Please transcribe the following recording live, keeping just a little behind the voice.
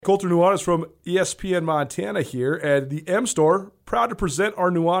Colter Nuanez from ESPN Montana here, and the M Store, proud to present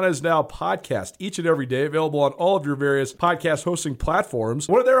our Nuanez Now podcast each and every day, available on all of your various podcast hosting platforms.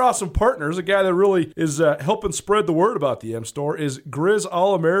 One of their awesome partners, a guy that really is helping spread the word about the M Store, is Griz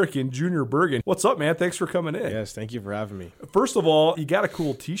All-American Junior Bergen. What's up, man? Thanks for coming in. Yes, thank you for having me. First of all, you got a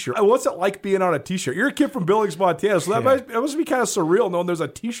cool t-shirt. What's it like being on a t-shirt? You're a kid from Billings, Montana, so that must be kind of surreal knowing there's a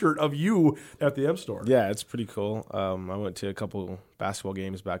t-shirt of you at the M Store. Yeah, it's pretty cool. I went to a couple basketball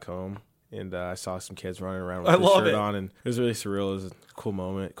games back home, and I saw some kids running around with the shirt on, and it was really surreal. It was a cool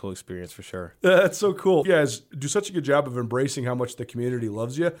moment, cool experience for sure. That's so cool. You guys do such a good job of embracing how much the community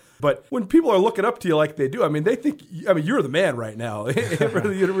loves you. But when people are looking up to you like they do, they think, you're the man right now for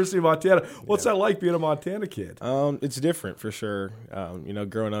the University of Montana. What's that like being a Montana kid? It's different for sure.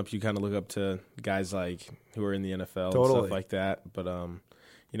 Growing up, you kind of look up to guys like who are in the NFL and stuff like that. But,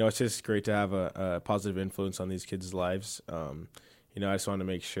 it's just great to have a positive influence on these kids' lives. I just want to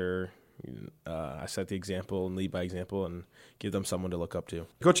make sure I set the example and lead by example and give them someone to look up to.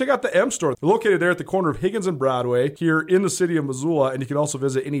 Go check out the M Store. They're located there at the corner of Higgins and Broadway here in the city of Missoula, and you can also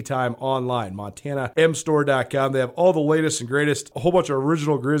visit anytime online, montanamstore.com. They have all the latest and greatest, a whole bunch of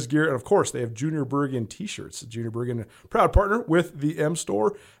original Griz gear, and of course, they have Junior Bergen t-shirts. Junior Bergen, proud partner with the M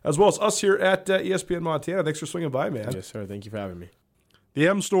Store, as well as us here at ESPN Montana. Thanks for swinging by, man. Yes, sir. Thank you for having me. The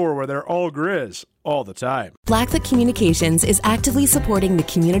M Store, where they're all Griz all the time. Blackfoot Communications is actively supporting the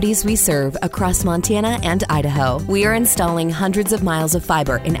communities we serve across Montana and Idaho. We are installing hundreds of miles of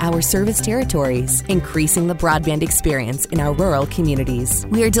fiber in our service territories, increasing the broadband experience in our rural communities.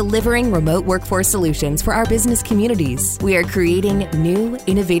 We are delivering remote workforce solutions for our business communities. We are creating new,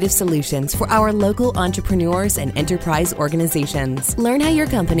 innovative solutions for our local entrepreneurs and enterprise organizations. Learn how your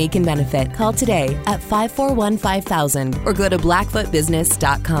company can benefit. Call today at 541-5000 or go to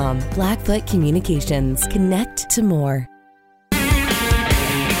blackfootbusiness.com. Blackfoot Communications. Connect to more.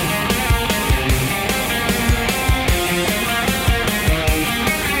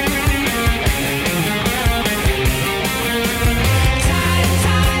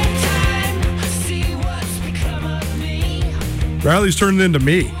 Riley's turning into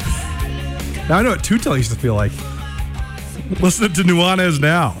me. Now I know what Tutel used to feel like. Listen to Nuanez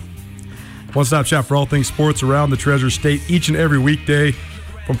Now. One-stop shop for all things sports around the Treasure State each and every weekday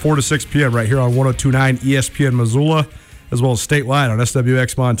from 4 to 6 p.m. right here on 102.9 ESPN Missoula, as well as statewide on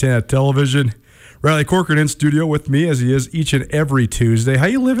SWX Montana Television. Riley Corcoran in studio with me, as he is each and every Tuesday. How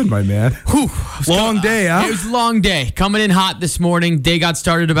you living, my man? Long day, huh? It was a long day. Coming in hot this morning. Day got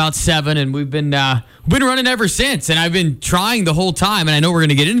started about 7, and we've been running ever since. And I've been trying the whole time, and I know we're going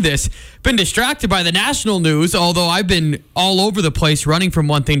to get into this. Been distracted by the national news, although I've been all over the place running from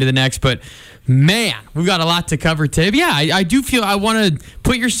one thing to the next. But man, we've got a lot to cover today. But yeah, I do feel I want to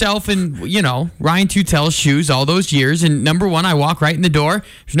put yourself in, Ryan Tutel's shoes all those years. And number one, I walk right in the door.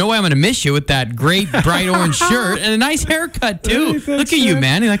 There's no way I'm going to miss you with that great bright orange shirt and a nice haircut too. Hey, look at you,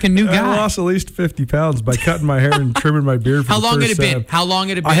 man. You're like a new guy. I lost at least 50 pounds by cutting my hair and trimming my beard for How the long first had it time. been? How long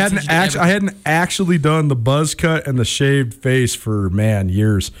had it been? I hadn't actually done the buzz cut and the shaved face for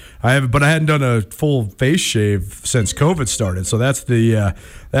years. But I hadn't done a full face shave since COVID started. So that's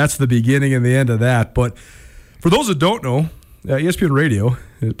the beginning and the end of that. But for those that don't know, ESPN Radio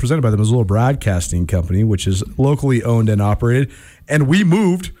is presented by the Missoula Broadcasting Company, which is locally owned and operated. And we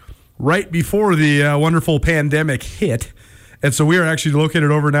moved right before the wonderful pandemic hit. And so we are actually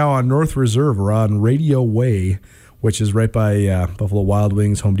located over now on North Reserve. We're on Radio Way, which is right by Buffalo Wild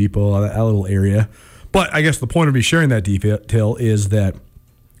Wings, Home Depot, that little area. But I guess the point of me sharing that detail is that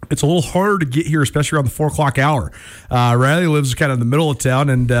it's a little harder to get here, especially around the 4 o'clock hour. Riley lives kind of in the middle of town,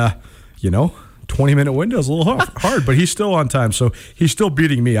 and, 20-minute window is a little hard, but he's still on time, so he's still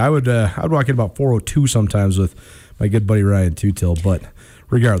beating me. I'd walk in about 4:02 sometimes with my good buddy Ryan Tutel, but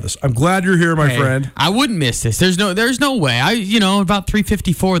regardless, I'm glad you're here, my friend. I wouldn't miss this. There's no way. About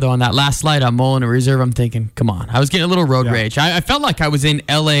 3:54 though on that last light on Mullen and Reserve. I'm thinking, come on. I was getting a little road rage. I felt like I was in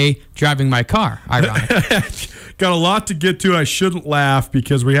L.A. driving my car. Ironic. Got a lot to get to. I shouldn't laugh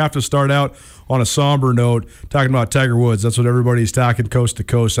because we have to start out on a somber note talking about Tiger Woods. That's what everybody's talking coast to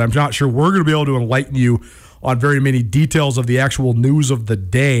coast. I'm not sure we're going to be able to enlighten you on very many details of the actual news of the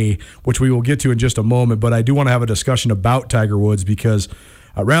day, which we will get to in just a moment. But I do want to have a discussion about Tiger Woods because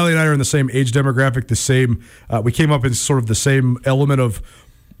Riley and I are in the same age demographic, we came up in sort of the same element of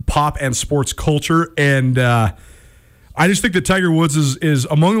pop and sports culture, and I just think that Tiger Woods is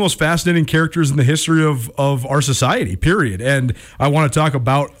among the most fascinating characters in the history of our society, period. And I want to talk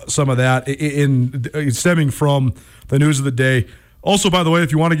about some of that in stemming from the news of the day. Also, by the way,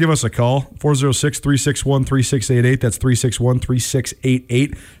 if you want to give us a call, 406-361-3688. That's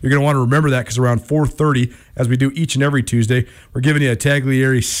 361-3688. You're going to want to remember that because around 4:30, as we do each and every Tuesday, we're giving you a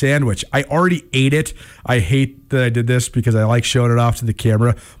Taglieri sandwich. I already ate it. I hate that I did this because I like showing it off to the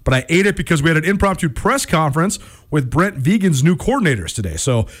camera, but I ate it because we had an impromptu press conference with Brent Vigen's new coordinators today.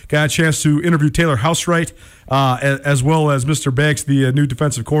 So got a chance to interview Taylor Housewright as well as Mr. Banks, the new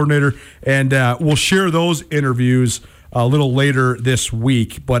defensive coordinator, and we'll share those interviews a little later this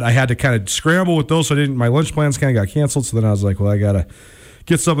week, but I had to kind of scramble with those, so my lunch plans kind of got canceled, so then I was like, well, I got to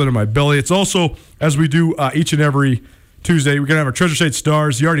get something in my belly. It's also, as we do each and every Tuesday, we're going to have our Treasure State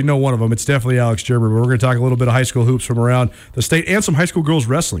Stars. You already know one of them. It's definitely Alex Gerber, but we're going to talk a little bit of high school hoops from around the state and some high school girls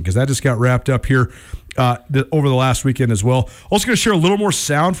wrestling, because that just got wrapped up here over the last weekend as well. Also going to share a little more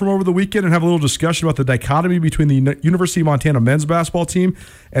sound from over the weekend and have a little discussion about the dichotomy between the University of Montana men's basketball team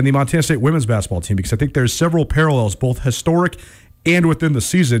and the Montana State women's basketball team, because I think there's several parallels, both historic and within the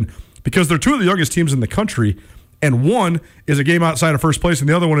season, because they're two of the youngest teams in the country, and one is a game outside of first place, and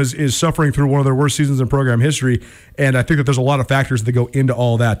the other one is suffering through one of their worst seasons in program history, and I think that there's a lot of factors that go into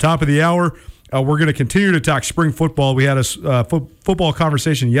all that. Top of the hour, we're going to continue to talk spring football. We had a football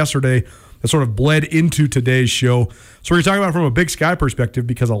conversation yesterday that sort of bled into today's show. So we're going to talk about it from a Big Sky perspective,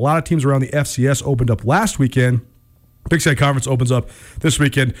 because a lot of teams around the FCS opened up last weekend. Big Sky Conference opens up this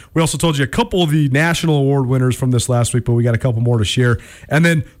weekend. We also told you a couple of the national award winners from this last week, but we got a couple more to share. And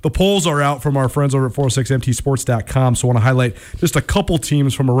then the polls are out from our friends over at 406mtsports.com, so I want to highlight just a couple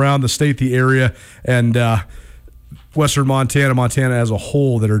teams from around the state, the area, and Western Montana as a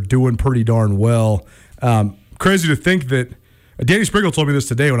whole that are doing pretty darn well. Crazy to think that Danny Sprinkle told me this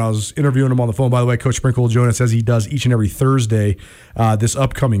today when I was interviewing him on the phone. By the way, Coach Sprinkle joins us as he does each and every Thursday, this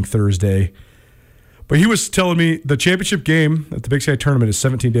upcoming Thursday. But he was telling me the championship game at the Big Sky Tournament is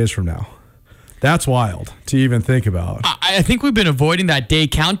 17 days from now. That's wild to even think about. I think we've been avoiding that day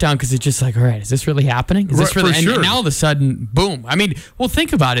countdown because it's just like, all right, is this really happening? Is this really? And now all of a sudden, boom. I mean, well,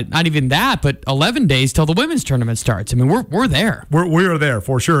 think about it. Not even that, but 11 days till the women's tournament starts. I mean, we're there. We are there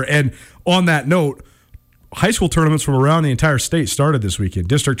for sure. And on that note, high school tournaments from around the entire state started this weekend,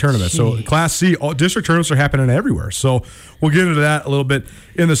 district tournaments. So Class C, all district tournaments are happening everywhere. So we'll get into that a little bit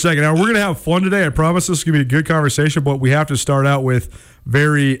in the second hour. We're going to have fun today. I promise this is going to be a good conversation, but we have to start out with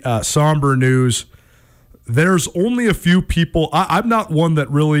very somber news. There's only a few people. I'm not one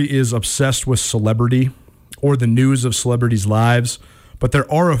that really is obsessed with celebrity or the news of celebrities' lives, but there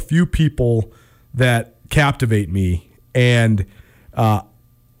are a few people that captivate me. And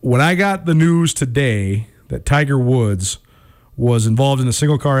when I got the news today that Tiger Woods was involved in a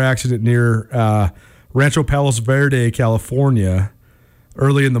single-car accident near Rancho Palos Verde, California,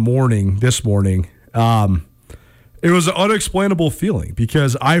 early in the morning, this morning, it was an unexplainable feeling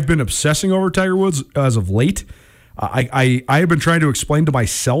because I've been obsessing over Tiger Woods as of late. I have been trying to explain to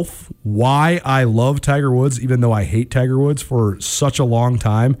myself why I love Tiger Woods, even though I hate Tiger Woods, for such a long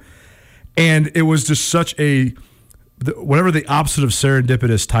time. And it was just such whatever the opposite of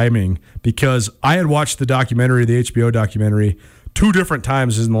serendipitous timing, because I had watched the documentary, the HBO documentary, 2 different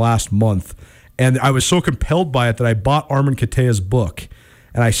times in the last month, and I was so compelled by it that I bought Armin Katea's book,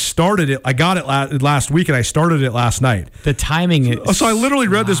 and I started it. I got it last week, and I started it last night. The timing is... So I literally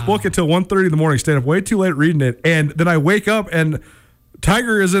read this book until 1:30 in the morning, stayed up way too late reading it, and then I wake up, and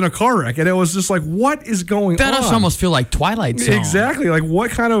Tiger is in a car wreck, and it was just like, what is going on? That does almost feel like Twilight Zone. Exactly. Like,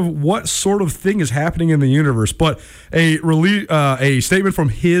 what sort of thing is happening in the universe? But a statement from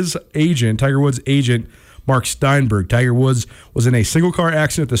his agent, Tiger Woods' agent, Mark Steinberg. Tiger Woods was in a single-car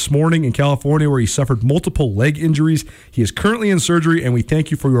accident this morning in California where he suffered multiple leg injuries. He is currently in surgery, and we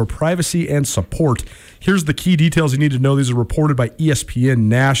thank you for your privacy and support. Here's the key details you need to know. These are reported by ESPN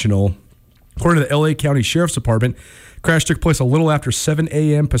National. According to the L.A. County Sheriff's Department, crash took place a little after 7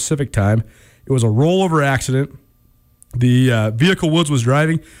 a.m. Pacific time. It was a rollover accident. The vehicle Woods was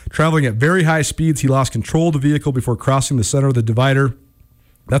driving, traveling at very high speeds. He lost control of the vehicle before crossing the center of the divider.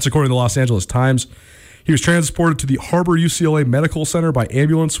 That's according to the Los Angeles Times. He was transported to the Harbor UCLA Medical Center by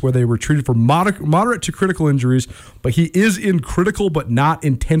ambulance, where they were treated for moderate to critical injuries, but he is in critical but not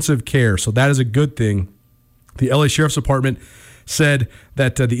intensive care, so that is a good thing. The LA Sheriff's Department said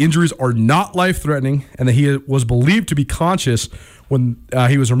that the injuries are not life-threatening and that he was believed to be conscious when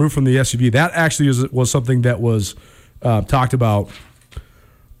he was removed from the SUV. That actually was something that was talked about.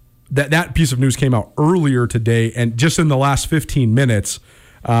 That piece of news came out earlier today, and just in the last 15 minutes,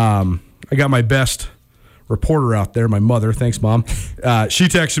 I got my best reporter out there, my mother. Thanks, Mom. She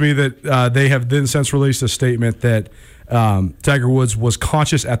texted me that they have then since released a statement that Tiger Woods was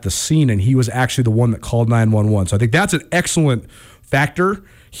conscious at the scene, and he was actually the one that called 911. So I think that's an excellent factor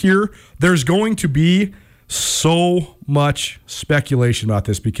here. There's going to be so much speculation about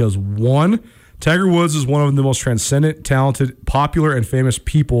this because, one, Tiger Woods is one of the most transcendent, talented, popular, and famous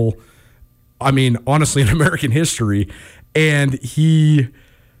people, honestly, in American history. And he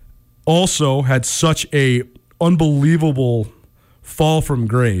also had such a unbelievable fall from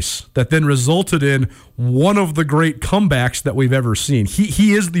grace that then resulted in one of the great comebacks that we've ever seen.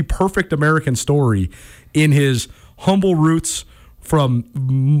 He is the perfect American story in his humble roots from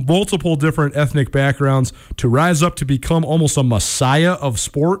multiple different ethnic backgrounds to rise up to become almost a messiah of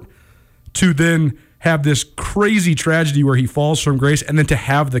sport, to then have this crazy tragedy where he falls from grace, and then to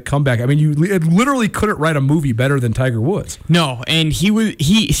have the comeback. You literally couldn't write a movie better than Tiger Woods. No, and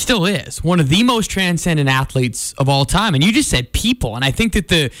he still is one of the most transcendent athletes of all time. And you just said people, and I think that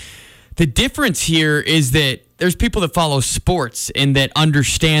the difference here is that there's people that follow sports and that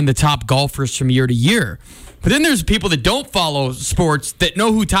understand the top golfers from year to year. But then there's people that don't follow sports that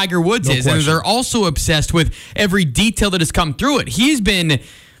know who Tiger Woods is, and they're also obsessed with every detail that has come through it. He's been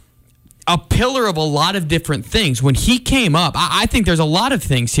a pillar of a lot of different things. When he came up, I think there's a lot of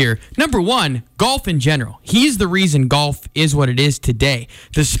things here. Number one, golf in general. He's the reason golf is what it is today.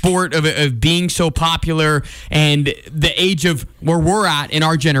 The sport of being so popular and the age of where we're at in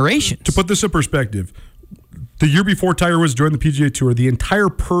our generation. To put this in perspective, the year before Tiger Woods joined the PGA Tour, the entire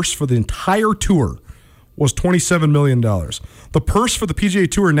purse for the entire tour was $27 million. The purse for the PGA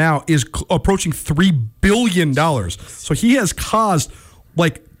Tour now is approaching $3 billion. So he has caused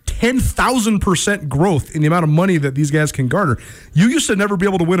 10,000% growth in the amount of money that these guys can garner. You used to never be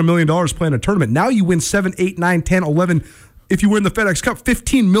able to win $1 million playing a tournament. Now you win 7, 8, 9, 10, 11. If you win the FedEx Cup,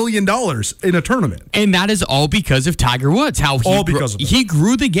 $15 million in a tournament. And that is all because of Tiger Woods. He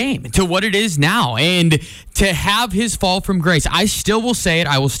grew the game to what it is now. And to have his fall from grace, I still will say it.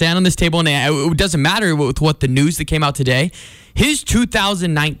 I will stand on this table, and it doesn't matter with what the news that came out today. His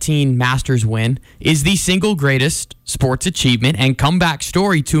 2019 Masters win is the single greatest sports achievement and comeback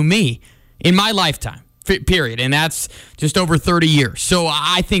story to me in my lifetime, period. And that's just over 30 years. So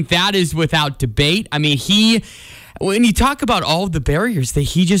I think that is without debate. When you talk about all of the barriers that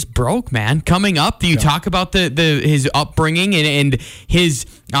he just broke, man, coming up, you talk about his upbringing and his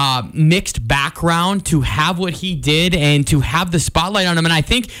mixed background to have what he did and to have the spotlight on him. And I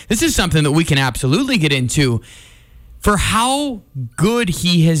think this is something that we can absolutely get into. For how good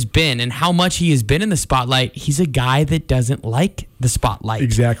he has been and how much he has been in the spotlight, he's a guy that doesn't like the spotlight.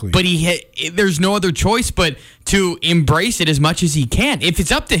 Exactly. But there's no other choice but to embrace it as much as he can. If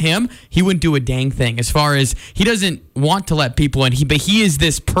it's up to him, he wouldn't do a dang thing. As far as he doesn't want to let people in, but he is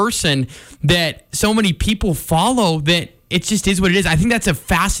this person that so many people follow that it just is what it is. I think that's a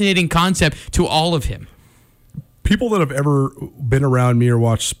fascinating concept to all of him. People that have ever been around me or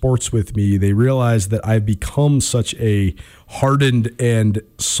watched sports with me, they realize that I've become such a hardened and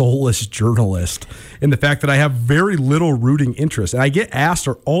soulless journalist in the fact that I have very little rooting interest. And I get asked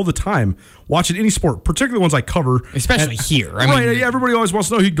all the time, watching any sport, particularly ones I cover. Especially here. Everybody always wants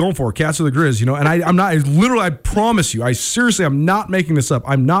to know who you're going for, Cats or the Griz, and I'm not, I promise you, I'm not making this up.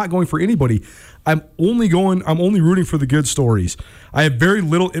 I'm not going for anybody. I'm only rooting for the good stories. I have very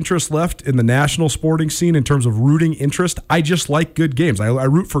little interest left in the national sporting scene in terms of rooting interest. I just like good games. I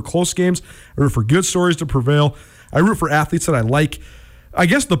root for close games. I root for good stories to prevail. I root for athletes that I like. I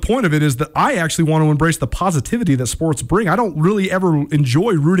guess the point of it is that I actually want to embrace the positivity that sports bring. I don't really ever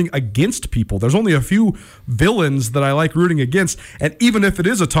enjoy rooting against people. There's only a few villains that I like rooting against, and even if it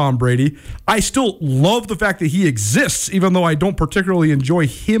is a Tom Brady, I still love the fact that he exists, even though I don't particularly enjoy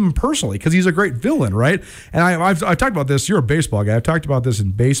him personally, because he's a great villain, right? And I've talked about this. You're a baseball guy. I've talked about this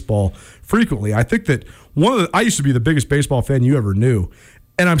in baseball frequently. I think that I used to be the biggest baseball fan you ever knew,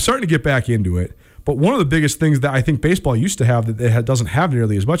 and I'm starting to get back into it. But one of the biggest things that I think baseball used to have that it doesn't have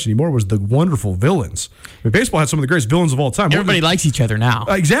nearly as much anymore was the wonderful villains. Baseball had some of the greatest villains of all time. Everybody likes each other now.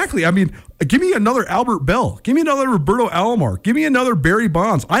 Exactly. Give me another Albert Bell. Give me another Roberto Alomar. Give me another Barry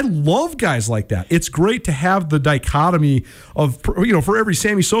Bonds. I love guys like that. It's great to have the dichotomy of, for every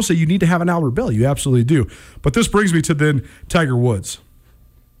Sammy Sosa, you need to have an Albert Bell. You absolutely do. But this brings me to then Tiger Woods.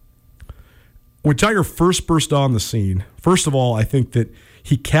 When Tiger first burst on the scene, first of all, I think that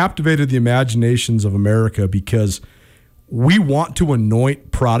he captivated the imaginations of America because we want to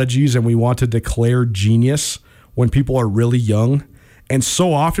anoint prodigies and we want to declare genius when people are really young. And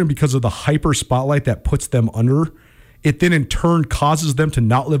so often, because of the hyper spotlight that puts them under, it then in turn causes them to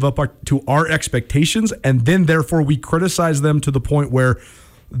not live up to our expectations. And then therefore we criticize them to the point where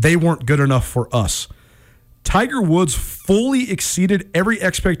they weren't good enough for us. Tiger Woods fully exceeded every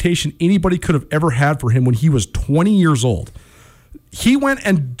expectation anybody could have ever had for him when he was 20 years old. He went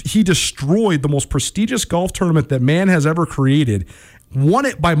and he destroyed the most prestigious golf tournament that man has ever created won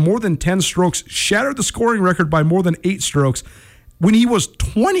it by more than 10 strokes, shattered the scoring record by more than 8 strokes when he was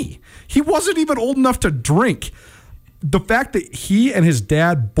 20. He wasn't even old enough to drink. The fact that he and his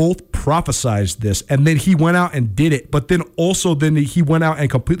dad both prophesized this, and then he went out and did it, but then he went out and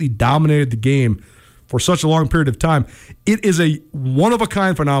completely dominated the game for such a long period of time. It is a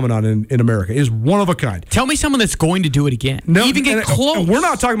one-of-a-kind phenomenon in America. It is one of a kind. Tell me someone that's going to do it again. No, even get close. And we're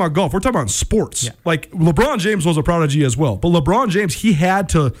not talking about golf. We're talking about sports. Yeah. Like, LeBron James was a prodigy as well. But LeBron James, he had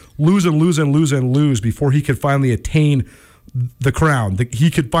to lose and lose and lose and lose before he could finally attain the crown.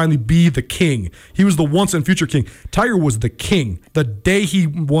 He could finally be the king. He was the once and future king. Tiger was the king the day he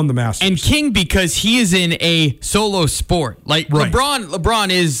won the Masters. And king because he is in a solo sport. Like, right. LeBron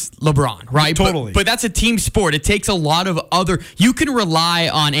is LeBron, right? Totally. But that's a team sport. It takes a lot of other... You can rely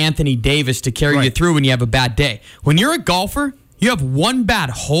on Anthony Davis to carry you through when you have a bad day. When you're a golfer, you have one bad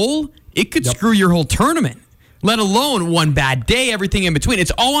hole, it could screw your whole tournament. Let alone one bad day, everything in between.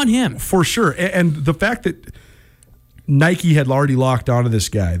 It's all on him. For sure. And the fact that Nike had already locked onto this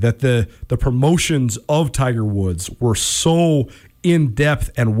guy, that the promotions of Tiger Woods were so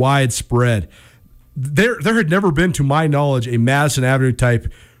in-depth and widespread. There had never been, to my knowledge, a Madison Avenue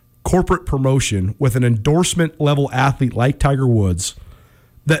type corporate promotion with an endorsement level athlete like Tiger Woods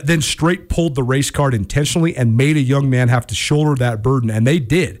that then straight pulled the race card intentionally and made a young man have to shoulder that burden. And they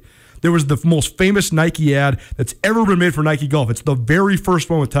did. There was the most famous Nike ad that's ever been made for Nike Golf. It's the very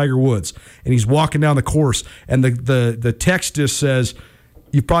first one with Tiger Woods. And he's walking down the course, and the text just says,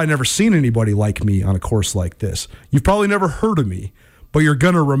 "You've probably never seen anybody like me on a course like this. You've probably never heard of me, but you're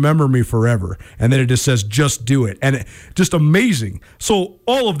going to remember me forever." And then it just says, "Just do it." And just amazing. So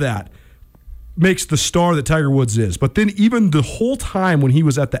all of that makes the star that Tiger Woods is. But then even the whole time when he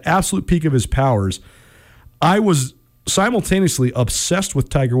was at the absolute peak of his powers, I was simultaneously obsessed with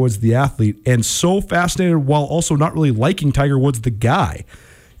Tiger Woods, the athlete, and so fascinated while also not really liking Tiger Woods, the guy.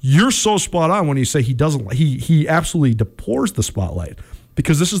 You're so spot on when you say he absolutely deplores the spotlight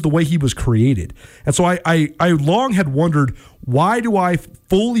because this is the way he was created. And so I long had wondered, why do I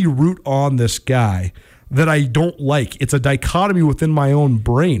fully root on this guy that I don't like? It's a dichotomy within my own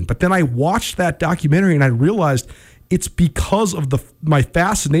brain. But then I watched that documentary and I realized it's because of my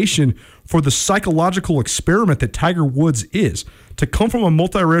fascination for the psychological experiment that Tiger Woods is. To come from a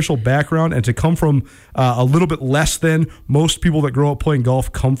multiracial background and to come from a little bit less than most people that grow up playing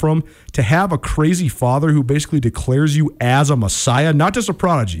golf come from, to have a crazy father who basically declares you as a messiah, not just a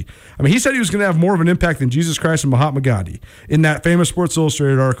prodigy. I mean, he said he was going to have more of an impact than Jesus Christ and Mahatma Gandhi in that famous Sports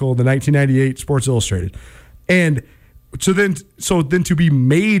Illustrated article, the 1998 Sports Illustrated. And so then to be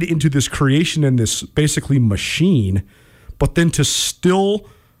made into this creation and this basically machine, but then to still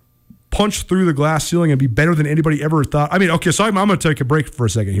punch through the glass ceiling and be better than anybody ever thought. I mean, okay, so I'm going to take a break for a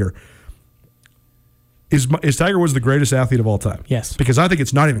second here. Is Tiger Woods the greatest athlete of all time? Yes. Because I think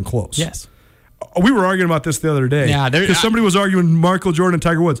it's not even close. Yes. We were arguing about this the other day. Yeah, because somebody was arguing Michael Jordan and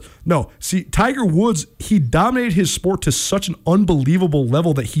Tiger Woods. No, see, Tiger Woods, he dominated his sport to such an unbelievable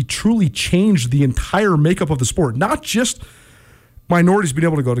level that he truly changed the entire makeup of the sport. Not just minorities being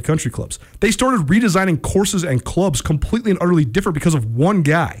able to go to country clubs. They started redesigning courses and clubs completely and utterly different because of one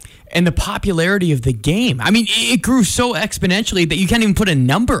guy. And the popularity of the game. I mean, it grew so exponentially that you can't even put a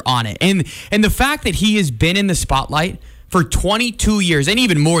number on it. And the fact that he has been in the spotlight for 22 years, and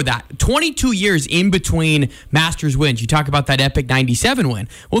even more than that, 22 years in between Masters wins. You talk about that epic 97 win.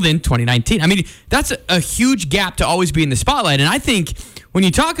 Well, then 2019. I mean, that's a huge gap to always be in the spotlight. And I think when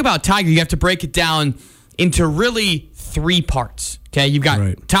you talk about Tiger, you have to break it down into really 3 parts. Okay, you've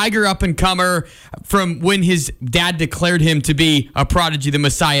got Tiger up-and-comer from when his dad declared him to be a prodigy, the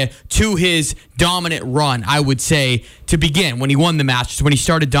Messiah, to his dominant run, I would say, to begin, when he won the Masters, when he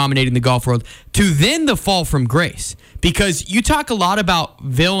started dominating the golf world, to then the fall from grace. Because you talk a lot about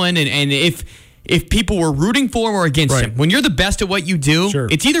villain and if people were rooting for him or against him. When you're the best at what you do,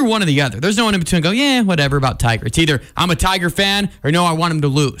 it's either one or the other. There's no one in between go, yeah, whatever about Tiger. It's either I'm a Tiger fan or no, I want him to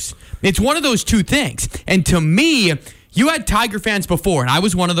lose. It's one of those two things. And to me, you had Tiger fans before, and I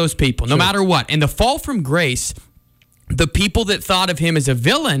was one of those people, no matter what. And the fall from grace, the people that thought of him as a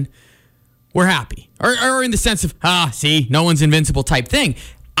villain were happy. Or in the sense of, see, no one's invincible type thing.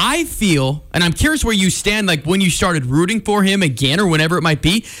 I feel, and I'm curious where you stand, like when you started rooting for him again or whenever it might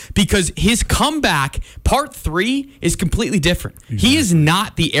be, because his comeback, part 3, is completely different. Exactly. He is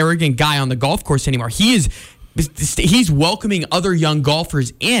not the arrogant guy on the golf course anymore. He's welcoming other young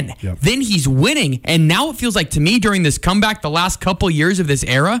golfers in. Yep. Then he's winning. And now it feels like to me during this comeback, the last couple years of this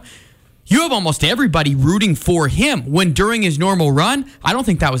era, you have almost everybody rooting for him when during his normal run, I don't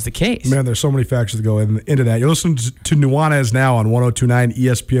think that was the case. Man, there's so many factors that go into that. You're listening to Nuanez now on 102.9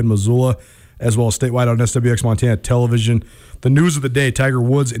 ESPN Missoula, as well as statewide on SWX Montana Television. The news of the day, Tiger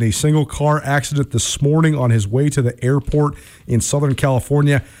Woods in a single car accident this morning on his way to the airport in Southern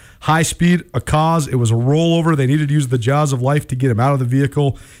California. High speed, a cause. It was a rollover. They needed to use the jaws of life to get him out of the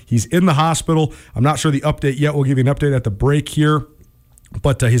vehicle. He's in the hospital. I'm not sure the update yet. We'll give you an update at the break here.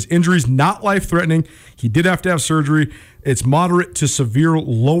 But his injury's not life-threatening. He did have to have surgery. It's moderate to severe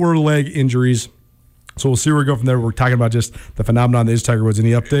lower leg injuries. So we'll see where we go from there. We're talking about just the phenomenon that is Tiger Woods.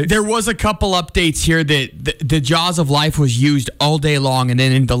 Any update? There was a couple updates here that the jaws of life was used all day long, and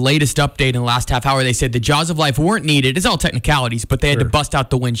then in the latest update in the last half hour, they said the jaws of life weren't needed. It's all technicalities, but they had to bust out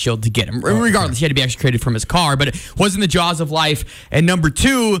the windshield to get him. Regardless, he had to be extricated from his car, but it wasn't the jaws of life. And number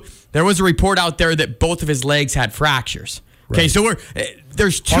two, there was a report out there that both of his legs had fractures. Okay, so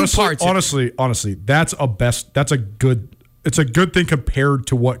there's two parts. Honestly, that's a good. It's a good thing compared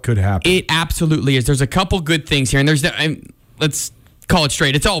to what could happen. It absolutely is. There's a couple good things here, and let's call it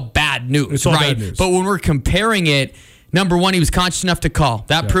straight. It's all bad news, it's all right? Bad news. But when we're comparing it, number one, he was conscious enough to call.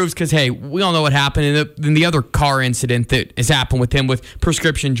 That proves because, hey, we all know what happened in the other car incident that has happened with him with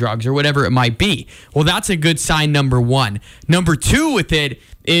prescription drugs or whatever it might be. Well, that's a good sign, number one. Number two with it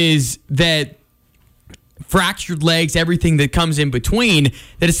is that fractured legs, everything that comes in between,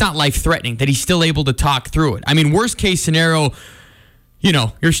 that it's not life-threatening, that he's still able to talk through it. I mean, worst case scenario,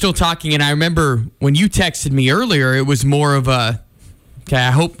 you're still talking, and I remember when you texted me earlier, it was more of a, okay,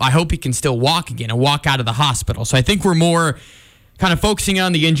 I hope he can still walk again and walk out of the hospital. So I think we're more kind of focusing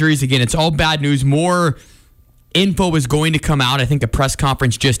on the injuries. Again, it's all bad news. More info is going to come out. I think a press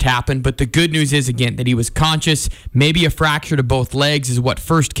conference just happened, but the good news is, again, that he was conscious. Maybe a fracture to both legs is what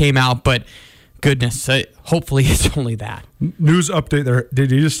first came out, but goodness, hopefully it's only that. News update there.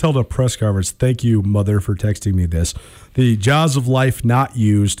 Did you just tell the press conference? Thank you, mother, for texting me this. The jaws of life not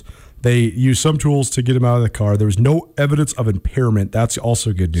used. They used some tools to get him out of the car. There was no evidence of impairment. That's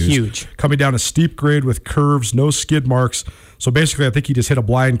also good news. Huge. Coming down a steep grade with curves, no skid marks. So basically, I think he just hit a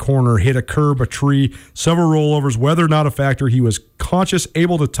blind corner, hit a curb, a tree, several rollovers. Whether or not a factor, he was conscious,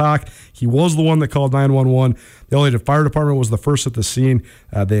 able to talk. He was the one that called 911. The LA Fire Department was the first at the scene.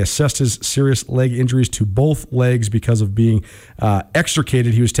 They assessed his serious leg injuries to both legs because of being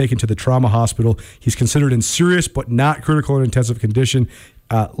extricated. He was taken to the trauma hospital. He's considered in serious but not critical and intensive condition,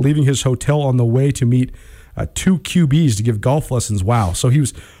 leaving his hotel on the way to meet two QBs to give golf lessons. Wow. So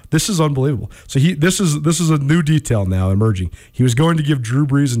this is unbelievable. So this is a new detail now emerging. He was going to give Drew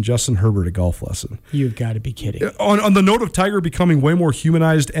Brees and Justin Herbert a golf lesson. You've got to be kidding. On the note of Tiger becoming way more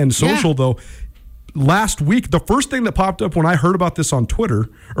humanized and social, though, last week, the first thing that popped up when I heard about this on Twitter,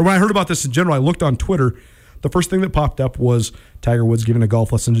 or when I heard about this in general, I looked on Twitter, the first thing that popped up was Tiger Woods giving a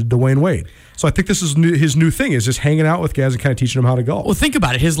golf lesson to Dwayne Wade. So I think this is his new thing, is just hanging out with guys and kind of teaching them how to golf. Well, think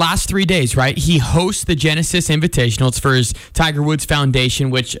about it. His last 3 days, right? He hosts the Genesis Invitational. It's for his Tiger Woods Foundation,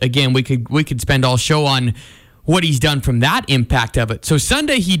 which, again, we could spend all show on what he's done from that impact of it. So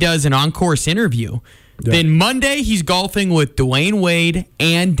Sunday he does an on-course interview. Yeah. Then Monday, he's golfing with Dwayne Wade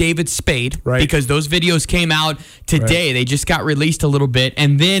and David Spade, because those videos came out today. Right. They just got released a little bit.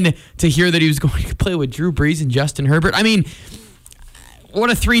 And then to hear that he was going to play with Drew Brees and Justin Herbert. I mean, what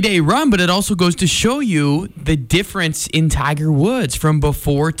a 3-day run, but it also goes to show you the difference in Tiger Woods from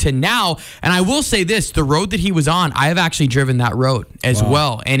before to now. And I will say this, the road that he was on, I have actually driven that road as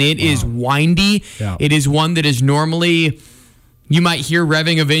well. And it is windy. Yeah. It is one that is normally... You might hear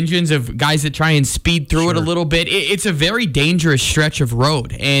revving of engines of guys that try and speed through it a little bit. It's a very dangerous stretch of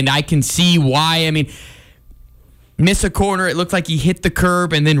road, and I can see why. I mean, miss a corner, it looked like he hit the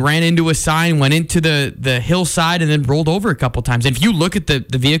curb and then ran into a sign, went into the hillside, and then rolled over a couple times. And if you look at the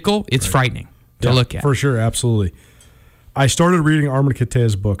vehicle, it's frightening to look at. For sure, absolutely. I started reading Armin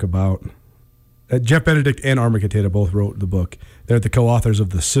Kate's book about... Jeff Benedict and Armin Kate both wrote the book. They're the co-authors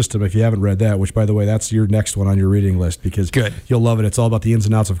of The System. If you haven't read that, which, by the way, that's your next one on your reading list, because you'll love it. It's all about the ins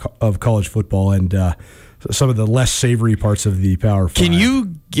and outs of college football and some of the less savory parts of the Power 5. Can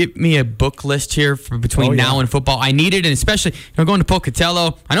you give me a book list here for between now and football? I need it, and especially going to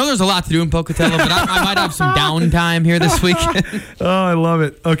Pocatello. I know there's a lot to do in Pocatello, but I might have some downtime here this week. Oh, I love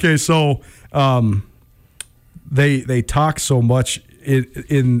it. Okay, so they talk so much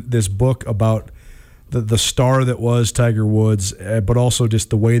in this book about the star that was Tiger Woods, but also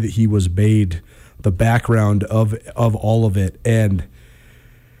just the way that he was made, the background of all of it. And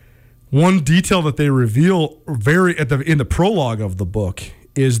one detail that they reveal in the prologue of the book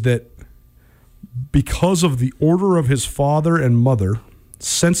is that because of the order of his father and mother,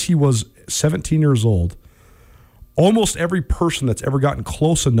 since he was 17 years old, almost every person that's ever gotten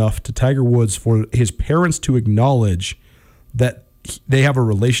close enough to Tiger Woods for his parents to acknowledge that they have a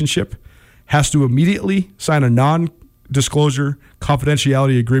relationship has to immediately sign a non-disclosure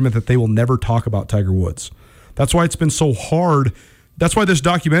confidentiality agreement that they will never talk about Tiger Woods. That's why it's been so hard. That's why this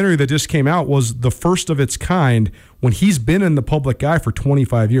documentary that just came out was the first of its kind when he's been in the public eye for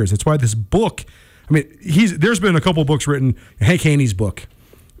 25 years. That's why this book, I mean, there's been a couple books written, Hank Haney's book,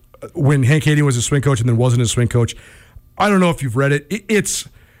 when Hank Haney was a swing coach and then wasn't a swing coach. I don't know if you've read it.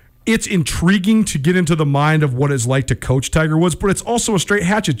 It's intriguing to get into the mind of what it's like to coach Tiger Woods, but it's also a straight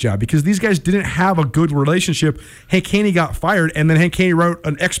hatchet job because these guys didn't have a good relationship. Hank Haney got fired, and then Hank Haney wrote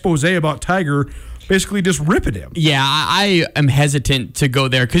an expose about Tiger, basically just ripping him. Yeah, I am hesitant to go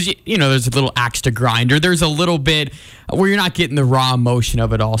there because, there's a little axe to grind, or there's a little bit where you're not getting the raw emotion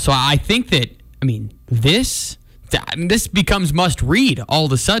of it all. So I think that, this becomes must-read all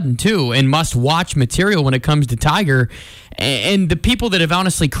of a sudden, too, and must-watch material when it comes to Tiger and the people that have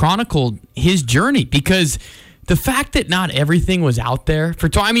honestly chronicled his journey, because the fact that not everything was out there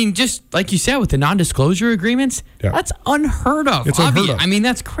just like you said with the non-disclosure agreements, that's unheard of. It's unheard of.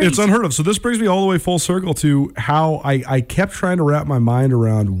 That's crazy. It's unheard of. So this brings me all the way full circle to how I kept trying to wrap my mind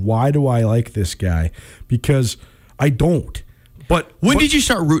around why do I like this guy, because I don't. But when did you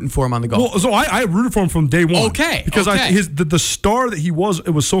start rooting for him on the golf? Well, so I rooted for him from day one. Okay. Because the star that he was,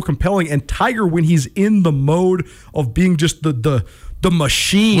 it was so compelling. And Tiger, when he's in the mode of being just the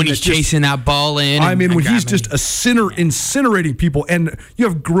machine. When he's chasing that ball in. When he's just incinerating people. And you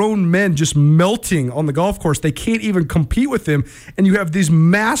have grown men just melting on the golf course. They can't even compete with him. And you have these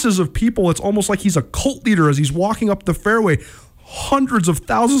masses of people. It's almost like he's a cult leader as he's walking up the fairway. Hundreds of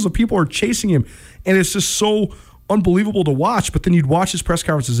thousands of people are chasing him. And it's just so unbelievable to watch. But then you'd watch his press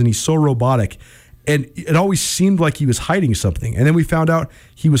conferences and he's so robotic, and it always seemed like he was hiding something. And then we found out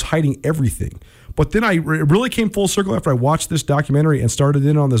he was hiding everything. But then it really came full circle after I watched this documentary and started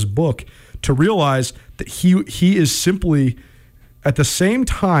in on this book to realize that he is simply at the same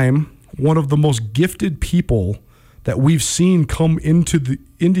time one of the most gifted people that we've seen come into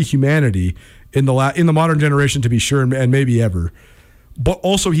humanity in the modern generation, to be sure, and maybe ever. But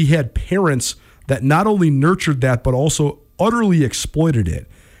also he had parents that not only nurtured that, but also utterly exploited it.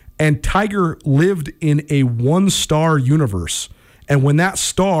 And Tiger lived in a one-star universe. And when that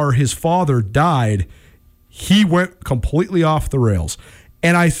star, his father, died, he went completely off the rails.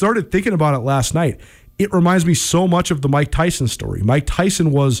 And I started thinking about it last night. It reminds me so much of the Mike Tyson story. Mike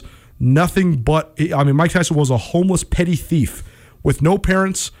Tyson was nothing but, Mike Tyson was a homeless petty thief with no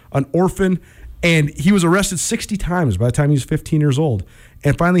parents, an orphan, and he was arrested 60 times by the time he was 15 years old.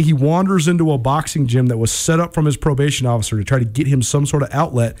 And finally, he wanders into a boxing gym that was set up from his probation officer to try to get him some sort of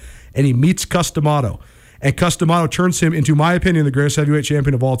outlet, and he meets Customato. And Customato turns him into, my opinion, the greatest heavyweight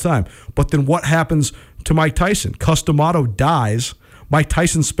champion of all time. But then what happens to Mike Tyson? Customato dies. Mike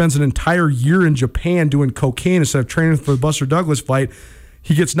Tyson spends an entire year in Japan doing cocaine instead of training for the Buster Douglas fight.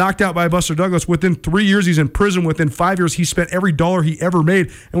 He gets knocked out by Buster Douglas. Within 3 years, he's in prison. Within 5 years, he spent every dollar he ever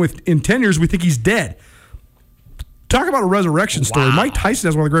made. And in 10 years, we think he's dead. Talk about a resurrection story. Wow. Mike Tyson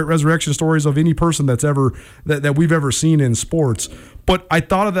has one of the great resurrection stories of any person that's ever that we've ever seen in sports. But I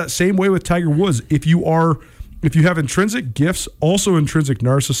thought of that same way with Tiger Woods. If you have intrinsic gifts, also intrinsic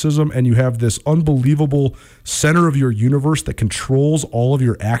narcissism, and you have this unbelievable center of your universe that controls all of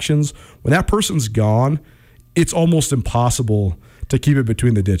your actions, when that person's gone, it's almost impossible to keep it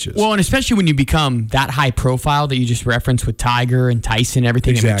between the ditches. Well, and especially when you become that high profile that you just referenced with Tiger and Tyson,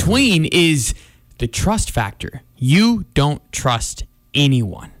 everything in between, is the trust factor. You don't trust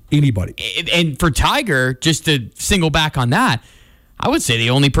anyone. Anybody. And for Tiger, just to single back on that, I would say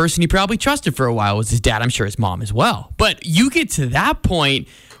the only person he probably trusted for a while was his dad. I'm sure his mom as well. But you get to that point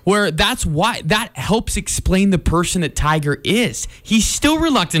where that's why that helps explain the person that Tiger is. He's still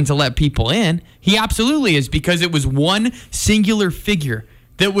reluctant to let people in. He absolutely is, because it was one singular figure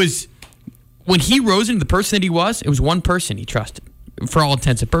that was, when he rose into the person that he was, it was one person he trusted for all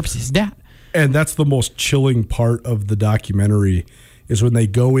intents and purposes, his dad. And that's the most chilling part of the documentary, is when they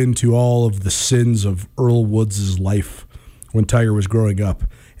go into all of the sins of Earl Woods' life when Tiger was growing up,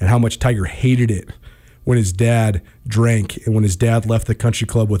 and how much Tiger hated it when his dad drank and when his dad left the country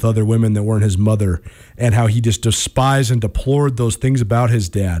club with other women that weren't his mother, and how he just despised and deplored those things about his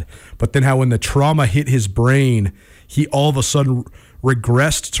dad. But then how when the trauma hit his brain, he all of a sudden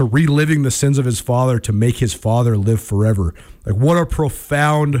regressed to reliving the sins of his father to make his father live forever. Like, what a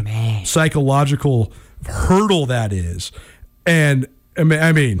profound psychological hurdle that is. And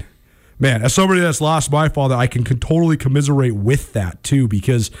I mean, man, as somebody that's lost my father, I can totally commiserate with that too,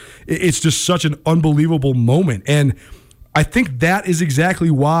 because it's just such an unbelievable moment. And I think that is exactly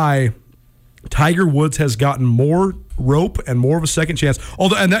why Tiger Woods has gotten more rope and more of a second chance.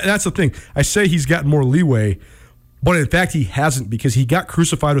 Although, and that's the thing, I say he's gotten more leeway, but in fact he hasn't, because he got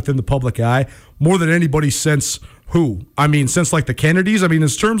crucified within the public eye more than anybody since who? I mean, since like the Kennedys. I mean, in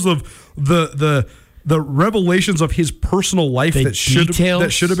terms of the the revelations of his personal life that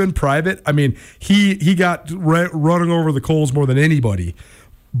should have been private. I mean, he got running over the coals more than anybody.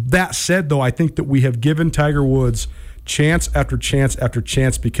 That said, though, I think that we have given Tiger Woods chance after chance after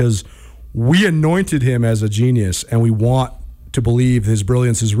chance because we anointed him as a genius, and we want to believe his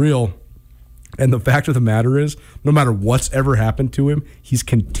brilliance is real. And the fact of the matter is, no matter what's ever happened to him, he's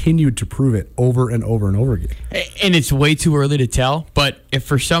continued to prove it over and over and over again. And it's way too early to tell, but if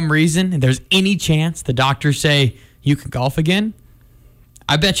for some reason there's any chance the doctors say you can golf again,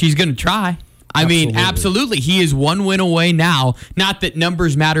 I bet you he's going to try. I mean, absolutely. He is one win away now. Not that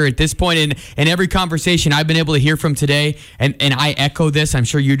numbers matter at this point. And every conversation I've been able to hear from today, and I echo this, I'm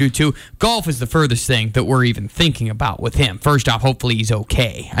sure you do too, golf is the furthest thing that we're even thinking about with him. First off, hopefully he's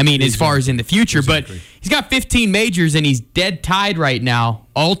okay. I mean, as far as in the future. But he's got 15 majors, and he's dead tied right now,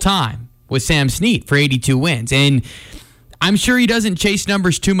 all time, with Sam Snead for 82 wins. And I'm sure he doesn't chase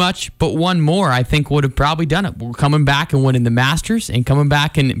numbers too much, but one more I think would have probably done it. We're coming back and winning the Masters and coming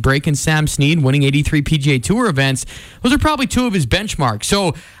back and breaking Sam Snead, winning 83 PGA Tour events. Those are probably two of his benchmarks.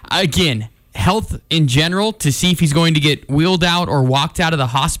 So, again, health in general, to see if he's going to get wheeled out or walked out of the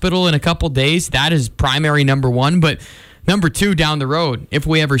hospital in a couple days, that is primary number one. But number two, down the road, if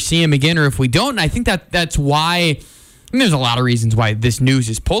we ever see him again or if we don't, and I think that's why, and there's a lot of reasons why this news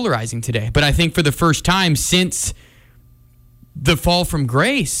is polarizing today, but I think for the first time since the fall from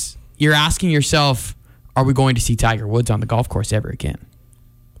grace, you're asking yourself, are we going to see Tiger Woods on the golf course ever again?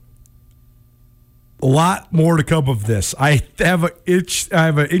 A lot more to come of this. I have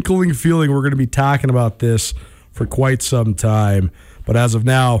an inkling feeling we're going to be talking about this for quite some time. But as of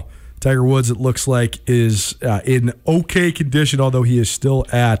now, Tiger Woods, it looks like, is in okay condition, although he is still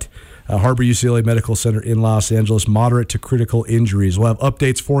at Harbor UCLA Medical Center in Los Angeles, moderate to critical injuries. We'll have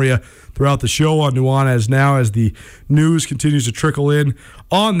updates for you throughout the show on Nuanez now as the news continues to trickle in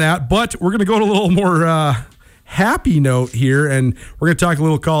on that. But we're going to go to a little more happy note here, and we're going to talk a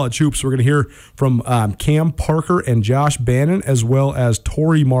little college hoops. We're going to hear from Cam Parker and Josh Bannon, as well as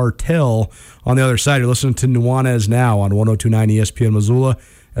Tori Martell on the other side. You're listening to Nuanez now on 102.9 ESPN Missoula,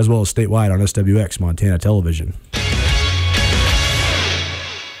 as well as statewide on SWX Montana Television.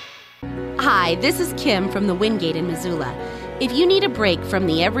 Hi, this is Kim from the Wingate in Missoula. If you need a break from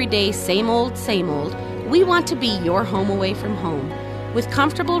the everyday same old, we want to be your home away from home. With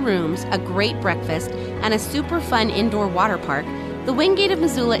comfortable rooms, a great breakfast, and a super fun indoor water park, the Wingate of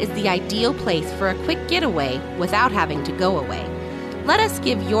Missoula is the ideal place for a quick getaway without having to go away. Let us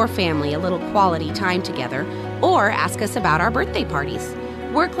give your family a little quality time together, or ask us about our birthday parties.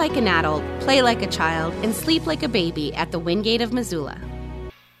 Work like an adult, play like a child, and sleep like a baby at the Wingate of Missoula.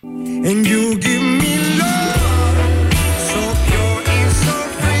 And you give me love, so pure and so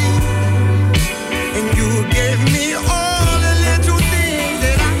free. And you gave me all the little things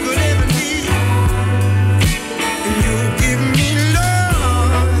that I could ever need. And you give me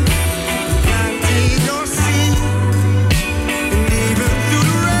love, like did not see. And even through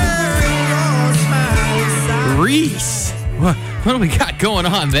the rain, your smile is Reese, what do we got going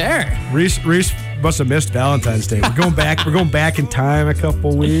on there? Reese must have missed Valentine's Day. We're going back in time a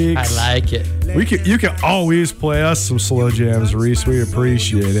couple weeks. I like it. You can always play us some slow jams, Reese. We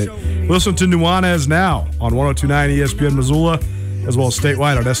appreciate it. Listen to Nuanez now on 102.9 ESPN Missoula, as well as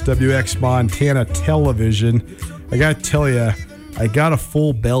statewide on SWX Montana Television. I got to tell you, I got a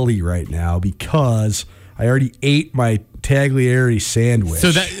full belly right now because I already ate my Taglieri sandwich.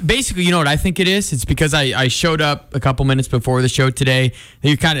 So that basically, you know what I think it is? It's because I showed up a couple minutes before the show today.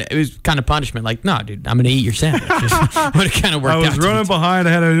 It was kind of punishment. Like, no, dude, I'm going to eat your sandwich. But it kind of worked out. I was running behind.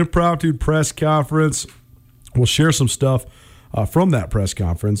 I had an impromptu press conference. We'll share some stuff from that press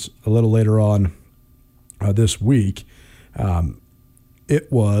conference a little later on this week.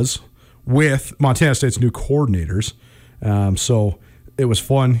 It was with Montana State's new coordinators. So it was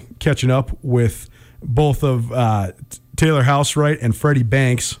fun catching up with both of Taylor Housewright and Freddie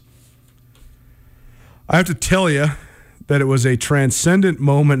Banks. I have to tell you that it was a transcendent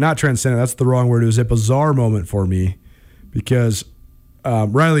moment. Not transcendent, that's the wrong word. It was a bizarre moment for me because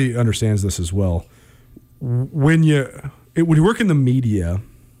Riley understands this as well. When you work in the media,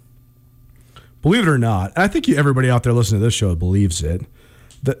 believe it or not, and I think everybody out there listening to this show believes it,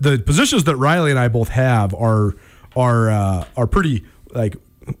 the positions that Riley and I both have are pretty, like,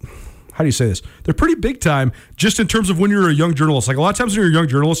 how do you say this? They're pretty big time just in terms of when you're a young journalist. Like, a lot of times when you're a young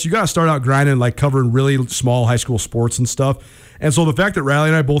journalist, you got to start out grinding, like covering really small high school sports and stuff. And so the fact that Riley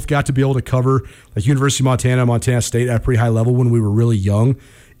and I both got to be able to cover like University of Montana, Montana State at a pretty high level when we were really young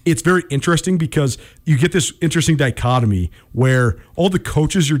it's very interesting because you get this interesting dichotomy where all the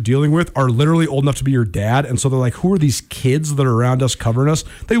coaches you're dealing with are literally old enough to be your dad. And so they're like, who are these kids that are around us covering us?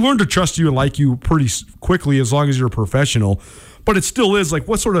 They learn to trust you and like you pretty quickly as long as you're a professional. But it still is like,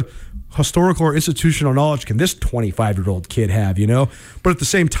 what sort of historical or institutional knowledge can this 25-year-old kid have, you know? But at the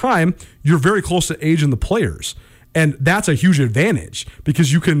same time, you're very close to age in the players. And that's a huge advantage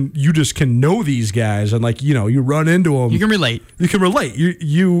because you just can know these guys and like, you know, you run into them. You can relate. You can relate.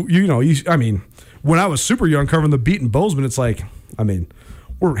 I mean, when I was super young covering the beat in Bozeman, it's like, I mean,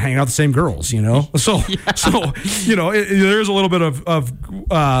 we're hanging out with the same girls, you know? So you know, there's a little bit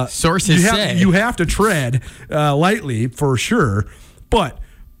of sources you have to tread lightly for sure. But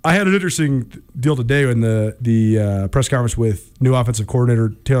I had an interesting deal today in the press conference with new offensive coordinator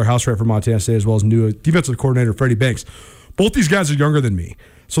Taylor Housewright from Montana State, as well as new defensive coordinator Freddie Banks. Both these guys are younger than me,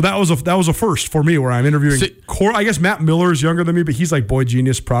 so that was a first for me where I'm interviewing. I guess Matt Miller is younger than me, but he's like boy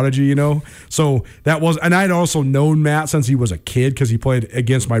genius prodigy, you know. So that was, and I'd also known Matt since he was a kid because he played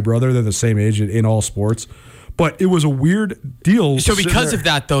against my brother. They're the same age in all sports. But it was a weird deal. So because of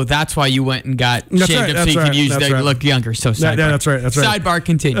that, though, that's why you went and got shaved up so you could use that you look younger. So sidebar. Yeah, that's right. Sidebar,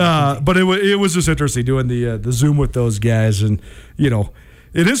 continue. But it was just interesting doing the Zoom with those guys. And, you know,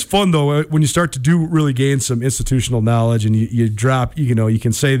 it is fun, though, when you start to really gain some institutional knowledge and you drop, you know, you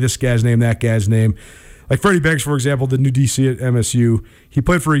can say this guy's name, that guy's name. Like Freddie Banks, for example, the new DC at MSU, he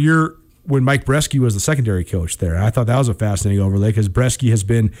played for a year when Mike Bresky was the secondary coach there. I thought that was a fascinating overlay because Bresky has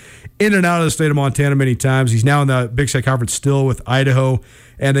been in and out of the state of Montana many times. He's now in the Big Sky Conference still with Idaho,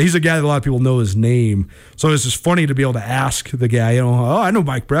 and he's a guy that a lot of people know his name. So it's just funny to be able to ask the guy, you know, I know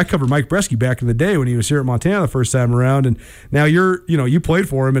Mike Bresky, covered Mike Bresky back in the day when he was here at Montana the first time around, and now you played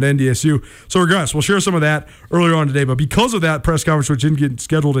for him at NDSU. So regardless, we'll share some of that earlier on today, but because of that press conference, which didn't get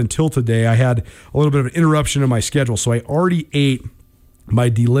scheduled until today, I had a little bit of an interruption in my schedule, so I already ate my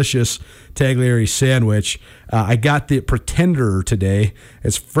delicious Tagliari sandwich. I got the Pretender today.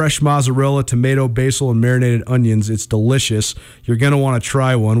 It's fresh mozzarella, tomato, basil, and marinated onions. It's delicious. You're going to want to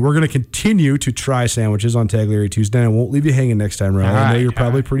try one. We're going to continue to try sandwiches on Tagliari Tuesday, and I won't leave you hanging next time around. I know you're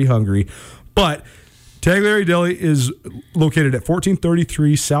probably pretty hungry. But Tagliari Deli is located at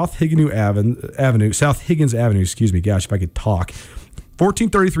 1433 South Higgins Avenue, excuse me. Gosh, if I could talk.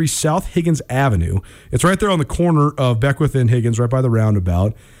 1433 South Higgins Avenue. It's right there on the corner of Beckwith and Higgins, right by the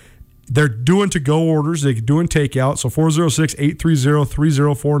roundabout. They're doing to-go orders. They're doing takeout. So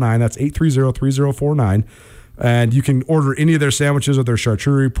 406-830-3049. That's 830-3049. And you can order any of their sandwiches or their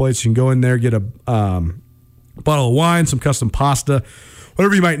charcuterie plates. You can go in there, get a bottle of wine, some custom pasta,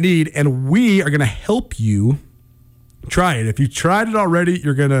 whatever you might need. And we are going to help you try it. If you tried it already,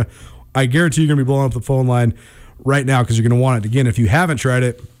 I guarantee you're going to be blowing up the phone line right now because you're going to want it. Again, if you haven't tried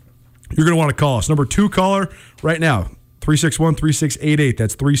it, you're going to want to call us. Number 2 caller right now, 361-3688.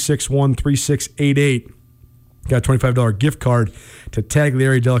 That's 361-3688. Got a $25 gift card to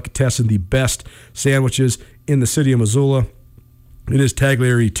Tagliari Delicatessen, the best sandwiches in the city of Missoula. It is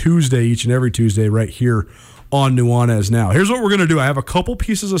Tagliari Tuesday, each and every Tuesday, right here on Nuanez Now. Here's what we're going to do. I have a couple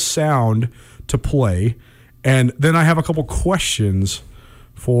pieces of sound to play, and then I have a couple questions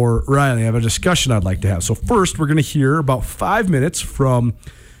for Riley. I have a discussion I'd like to have. So first, we're going to hear about 5 minutes from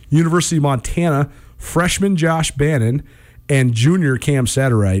University of Montana freshman Josh Bannon and junior Cam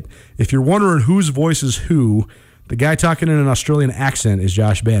Satterwright. If you're wondering whose voice is who, the guy talking in an Australian accent is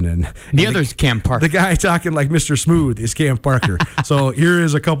Josh Bannon. The other's Cam Parker. The guy talking like Mr. Smooth is Cam Parker. So here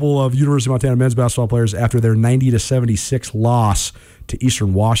is a couple of University of Montana men's basketball players after their 90-76 loss to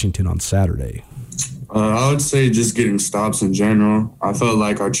Eastern Washington on Saturday. I would say just getting stops in general. I felt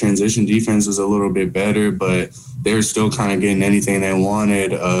like our transition defense was a little bit better, but they were still kind of getting anything they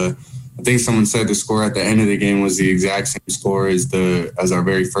wanted. I think someone said the score at the end of the game was the exact same score as our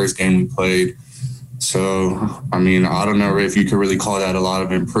very first game we played. So, I mean, I don't know if you could really call that a lot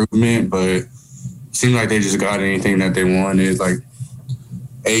of improvement, but it seemed like they just got anything that they wanted, like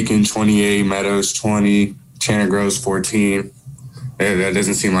Aiken 28, Meadows 20, Chandler Groves 14. That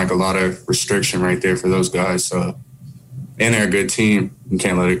doesn't seem like a lot of restriction right there for those guys. So, and they're a good team. You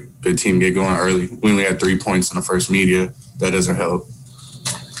can't let a good team get going early. We only had 3 points in the first media. That doesn't help.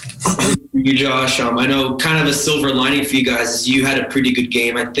 You, Josh. I know kind of a silver lining for you guys is you had a pretty good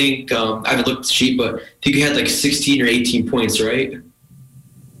game. I think I haven't looked at the sheet, but I think you had like 16 or 18 points, right?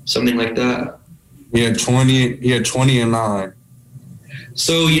 Something like that. He had 20 and 9.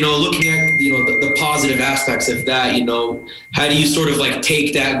 So, looking at, the positive aspects of that, how do you sort of like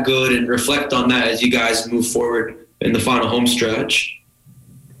take that good and reflect on that as you guys move forward in the final home stretch?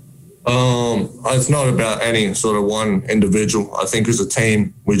 It's not about any sort of one individual. I think as a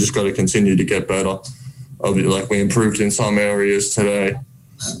team, we just got to continue to get better. Like we improved in some areas today.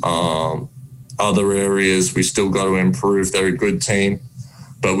 Other areas we still got to improve. They're a good team,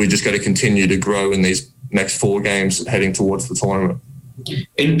 but we just got to continue to grow in these next 4 games heading towards the tournament.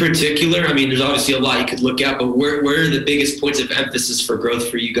 In particular, I mean, there's obviously a lot you could look at, but where are the biggest points of emphasis for growth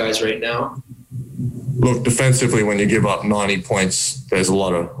for you guys right now? Look, defensively, when you give up 90 points, there's a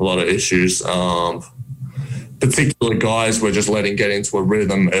lot of issues. Particular guys we're just letting get into a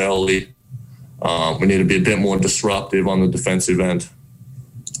rhythm early. We need to be a bit more disruptive on the defensive end.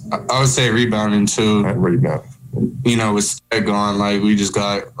 I would say rebounding too. And rebound. You know, with Steg gone, like we just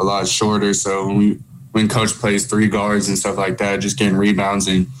got a lot shorter. So when coach plays 3 guards and stuff like that, just getting rebounds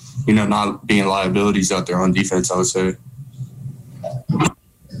and, you know, not being liabilities out there on defense, I would say.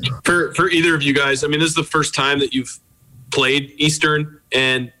 For either of you guys, I mean, this is the first time that you've played Eastern,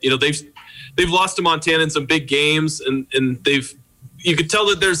 and you know they've lost to Montana in some big games, and you could tell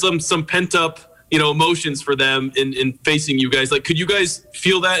that there's some pent up, you know, emotions for them in facing you guys. Like, could you guys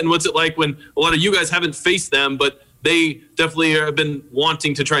feel that, and what's it like when a lot of you guys haven't faced them, but they definitely have been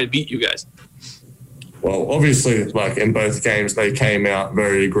wanting to try and beat you guys? Well, obviously, like in both games, they came out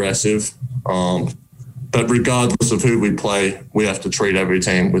very aggressive. But regardless of who we play, we have to treat every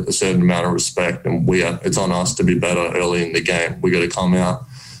team with a certain amount of respect, and it's on us to be better early in the game. We got to come out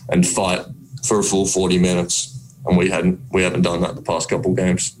and fight for a full 40 minutes, and we haven't done that the past couple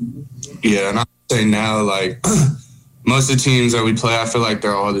games. Yeah, and I would say now, like most of the teams that we play, I feel like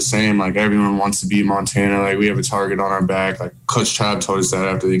they're all the same. Like everyone wants to beat Montana. Like we have a target on our back. Like Coach Trabb told us that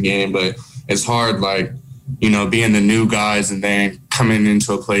after the game, but it's hard, like, you know, being the new guys and then coming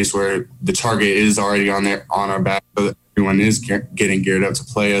into a place where the target is already on our back, so everyone is getting geared up to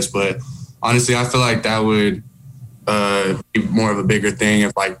play us. But honestly, I feel like that would be more of a bigger thing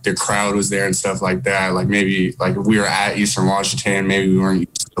if like the crowd was there and stuff like that. Like maybe like if we were at Eastern Washington, maybe we weren't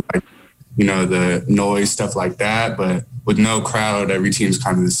used to like, you know, the noise, stuff like that. But with no crowd, every team's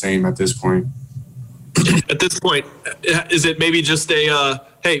kind of the same at this point. At this point, is it maybe just a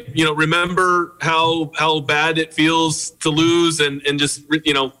hey, you know, remember how bad it feels to lose, and just,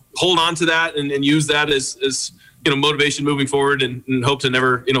 you know, hold on to that and use that as you know, motivation moving forward, and hope to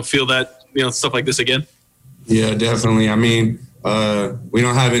never, you know, feel that, you know, stuff like this again? Yeah, definitely. I mean, we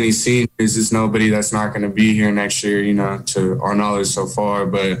don't have any seniors. There's nobody that's not going to be here next year, you know, to our knowledge so far.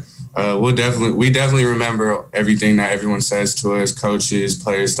 But we definitely remember everything that everyone says to us, coaches,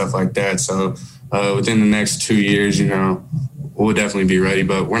 players, stuff like that. So within the next 2 years, you know, we'll definitely be ready.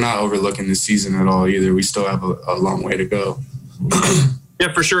 But we're not overlooking the season at all either. We still have a long way to go.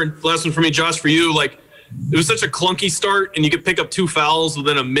 Yeah, for sure. Last one for me, Josh, for you. Like, it was such a clunky start, and you could pick up 2 fouls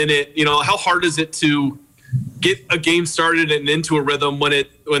within a minute. You know, how hard is it to get a game started and into a rhythm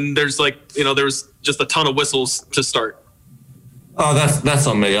when there's like, you know, there was just a ton of whistles to start? Oh, that's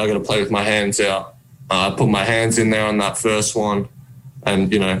on me. I got to play with my hands out. I put my hands in there on that first one,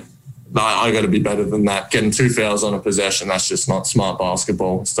 and, you know, I got to be better than that. Getting 2 fouls on a possession, that's just not smart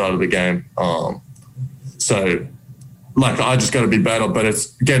basketball. Start of the game. So, like, I just got to be better, but it's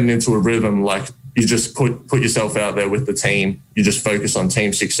getting into a rhythm. Like, you just put yourself out there with the team. You just focus on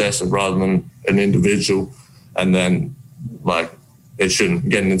team success rather than an individual. And then, like,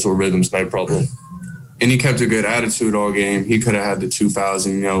 getting into a rhythm's no problem. And he kept a good attitude all game. He could have had the 2 fouls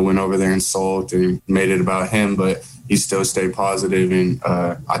and, you know, went over there and sulked and made it about him, but he still stayed positive. And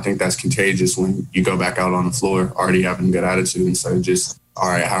I think that's contagious when you go back out on the floor already having a good attitude instead of just, all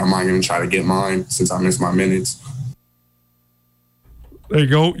right, how am I going to try to get mine since I missed my minutes? There you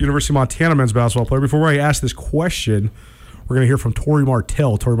go, University of Montana men's basketball player. Before I ask this question, we're going to hear from Tori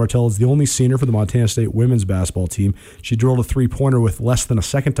Martell. Tori Martell is the only senior for the Montana State women's basketball team. She drilled a three-pointer with less than a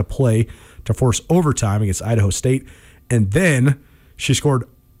second to play to force overtime against Idaho State. And then she scored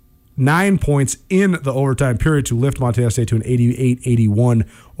 9 points in the overtime period to lift Montana State to an 88-81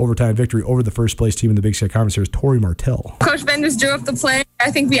 overtime victory over the first-place team in the Big Sky Conference. Here's Tori Martell. Coach Ben just drew up the play. I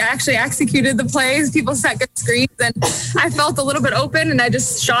think we actually executed the plays. People set good screens, and I felt a little bit open, and I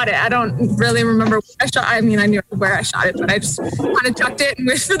just shot it. I don't really remember where I shot. I mean, I knew where I shot it, but I just kind of chucked it and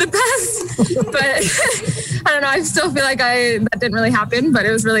wished for the best. But I don't know. I still feel like that didn't really happen, but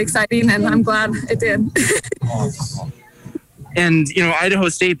it was really exciting, and I'm glad it did. And, you know, Idaho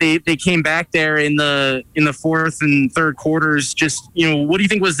State, they came back there in the fourth and third quarters. Just, you know, what do you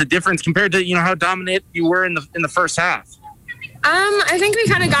think was the difference compared to, you know, how dominant you were in the first half? I think we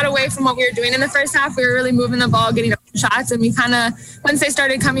kind of got away from what we were doing in the first half. We were really moving the ball, getting open shots, and we kind of, once they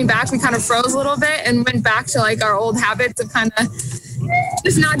started coming back, we kind of froze a little bit and went back to like our old habits of kind of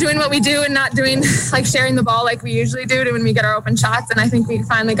just not doing what we do and not doing like sharing the ball like we usually do when we get our open shots. And I think we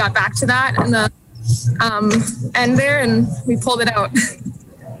finally got back to that in the end there, and we pulled it out.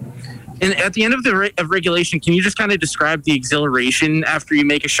 And at the end of of regulation, can you just kind of describe the exhilaration after you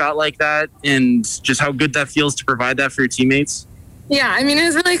make a shot like that and just how good that feels to provide that for your teammates? Yeah, I mean, it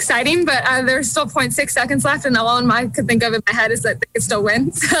was really exciting, but there's still 0.6 seconds left, and all I could think of in my head is that they could still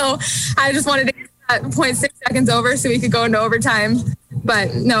win. So I just wanted to get that 0.6 seconds over so we could go into overtime.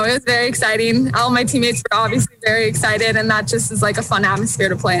 But no, it was very exciting. All my teammates were obviously very excited, and that just is like a fun atmosphere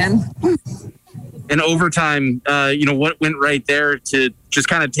to play in. In overtime, what went right there to just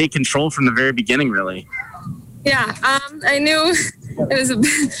kind of take control from the very beginning, really? Yeah, I knew it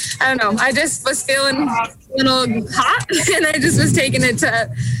was, I don't know, I just was feeling a little hot, and I just was taking it to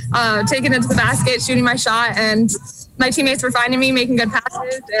the basket, shooting my shot, and my teammates were finding me, making good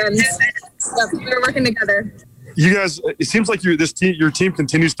passes, and we were working together. You guys, it seems like your team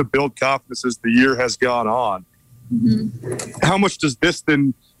continues to build confidence as the year has gone on. Mm-hmm. How much does this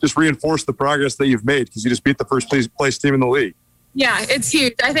then just reinforce the progress that you've made? Because you just beat the first place team in the league. Yeah, it's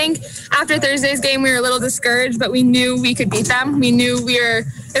huge. I think after Thursday's game, we were a little discouraged, but we knew we could beat them. We knew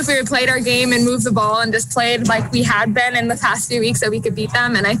if we had played our game and moved the ball and just played like we had been in the past few weeks, that we could beat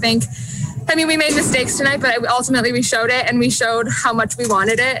them. And I mean, we made mistakes tonight, but ultimately we showed it, and we showed how much we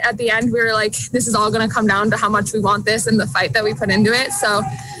wanted it. At the end, we were like, this is all going to come down to how much we want this and the fight that we put into it. So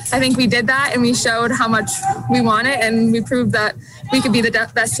I think we did that, and we showed how much we want it, and we proved that we could be the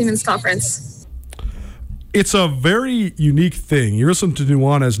best team in this conference. It's a very unique thing. You're listening to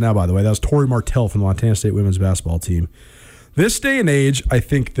Nuanez now, by the way. That was Tori Martell from the Montana State women's basketball team. This day and age, I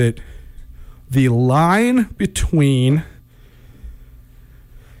think that the line between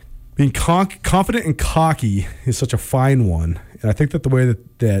being confident and cocky is such a fine one. And I think that the way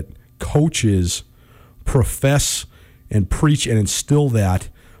that coaches profess and preach and instill that,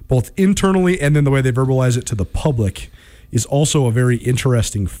 both internally and then the way they verbalize it to the public, is also a very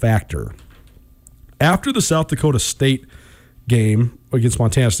interesting factor. After the South Dakota State game against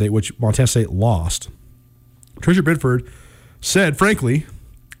Montana State, which Montana State lost, Tricia Binford said, frankly,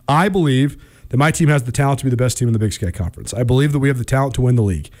 I believe that my team has the talent to be the best team in the Big Sky Conference. I believe that we have the talent to win the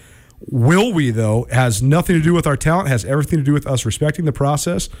league. Will we, though, has nothing to do with our talent, has everything to do with us respecting the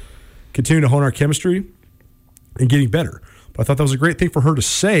process, continuing to hone our chemistry, and getting better. But I thought that was a great thing for her to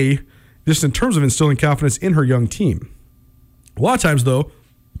say, just in terms of instilling confidence in her young team. A lot of times, though,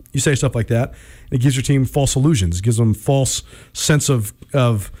 you say stuff like that, and it gives your team false illusions. It gives them false sense of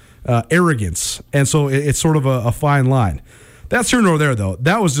arrogance. And so it's sort of a fine line. That's here nor there, though.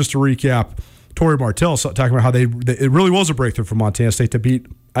 That was just to recap Tori Martell talking about how it really was a breakthrough for Montana State to beat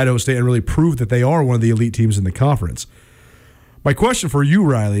Idaho State and really prove that they are one of the elite teams in the conference. My question for you,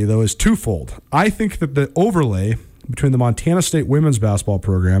 Riley, though, is twofold. I think that the overlay between the Montana State women's basketball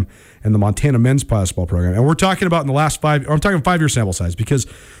program and the Montana men's basketball program, and we're talking about in the last I'm talking 5-year sample size, because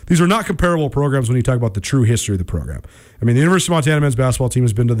these are not comparable programs when you talk about the true history of the program. I mean, the University of Montana men's basketball team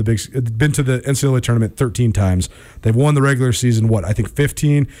has been to the NCAA tournament 13 times. They've won the regular season, I think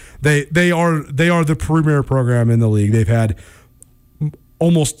 15. They are the premier program in the league. They've had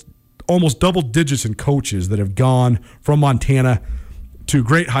almost double digits in coaches that have gone from Montana to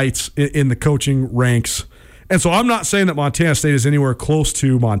great heights in the coaching ranks. And so I'm not saying that Montana State is anywhere close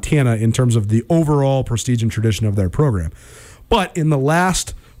to Montana in terms of the overall prestige and tradition of their program. But in the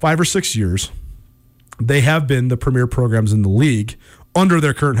last 5 or 6 years, they have been the premier programs in the league under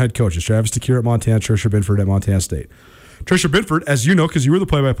their current head coaches, Travis DeCure at Montana, Tricia Binford at Montana State. Tricia Binford, as you know, because you were the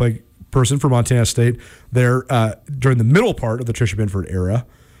play-by-play person for Montana State there during the middle part of the Tricia Binford era,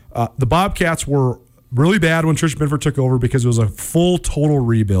 the Bobcats were really bad when Tricia Binford took over because it was a full, total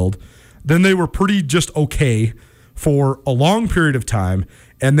rebuild. Then they were pretty just okay for a long period of time.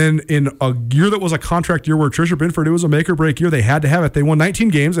 And then in a year that was a contract year where Tricia Binford, it was a make-or-break year. They had to have it. They won 19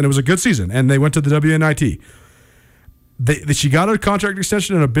 games, and it was a good season. And they went to the WNIT. She got a contract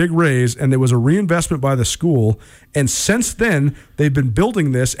extension and a big raise, and it was a reinvestment by the school. And since then, they've been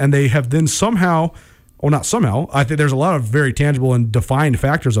building this, and they have then somehow – well, not somehow. I think there's a lot of very tangible and defined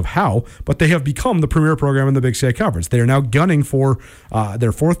factors of how, but they have become the premier program in the Big Sky Conference. They are now gunning for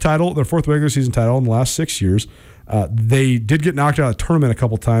their fourth regular season title in the last 6 years. They did get knocked out of the tournament a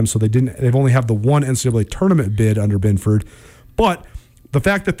couple times, so they've only have the one NCAA tournament bid under Binford. But the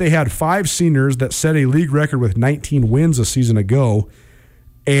fact that they had 5 seniors that set a league record with 19 wins a season ago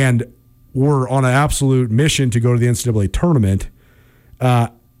and were on an absolute mission to go to the NCAA tournament,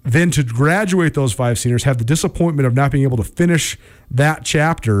 then to graduate those 5 seniors, have the disappointment of not being able to finish that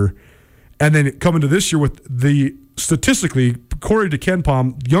chapter, and then come into this year with the statistically, according to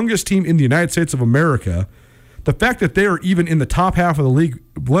KenPom, youngest team in the United States of America. The fact that they are even in the top half of the league,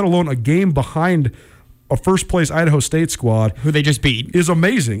 let alone a game behind a first-place Idaho State squad, who they just beat, is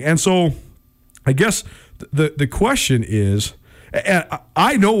amazing. And so I guess the question is, And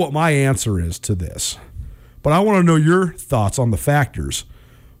I know what my answer is to this, but I want to know your thoughts on the factors.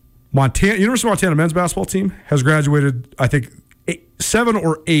 University of Montana men's basketball team has graduated, I think, 7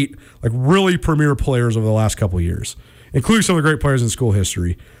 or 8 like really premier players over the last couple of years, including some of the great players in school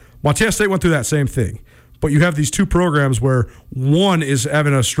history. Montana State went through that same thing. But you have these two programs where one is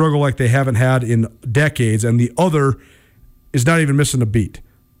having a struggle like they haven't had in decades, and the other is not even missing a beat.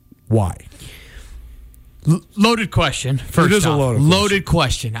 Why? Loaded question. First it is off. a loaded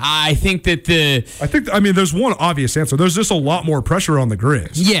question. I think that there's one obvious answer. There's just a lot more pressure on the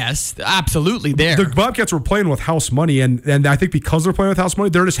Griz. Yes, absolutely there. The Bobcats were playing with house money, and I think because they're playing with house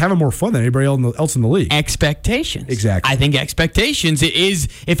money, they're just having more fun than anybody else in the league. Expectations. Exactly. I think expectations is,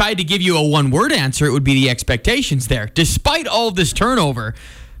 if I had to give you a one-word answer, it would be the expectations there. Despite all of this turnover,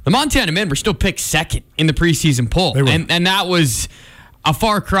 the Montana men were still picked second in the preseason poll. And that was a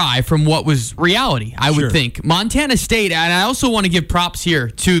far cry from what was reality, I would think. Montana State, and I also want to give props here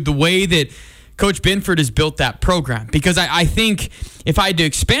to the way that Coach Binford has built that program, because I think if I had to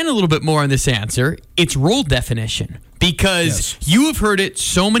expand a little bit more on this answer, it's role definition, because you have heard it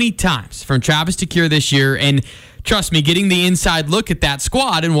so many times from Travis DeCure this year, and trust me, getting the inside look at that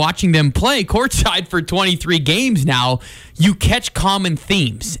squad and watching them play courtside for 23 games now, you catch common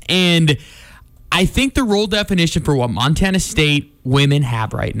themes. And I think the role definition for what Montana State women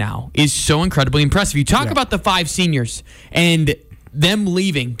have right now is so incredibly impressive. You talk about the 5 seniors and them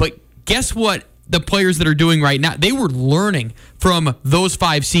leaving, but guess what the players that are doing right now? They were learning from those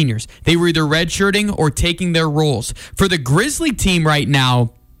 5 seniors. They were either redshirting or taking their roles. For the Grizzly team right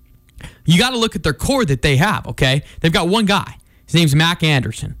now, you got to look at their core that they have, okay? They've got one guy. His name's Mac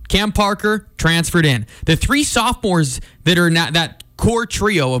Anderson. Cam Parker transferred in. The 3 sophomores that are not that core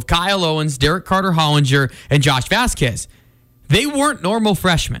trio of Kyle Owens, Derek Carter-Hollinger, and Josh Vasquez, they weren't normal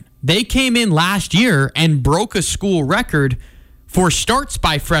freshmen. They came in last year and broke a school record for starts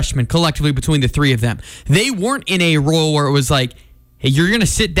by freshmen collectively between the 3 of them. They weren't in a role where it was like, hey, you're going to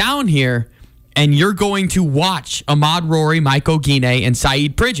sit down here and you're going to watch Ahmad Rory, Mike Ogine, and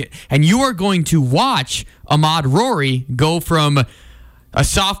Saeed Pridgett. And you are going to watch Ahmad Rory go from a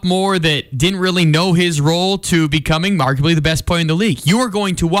sophomore that didn't really know his role to becoming arguably the best player in the league. You are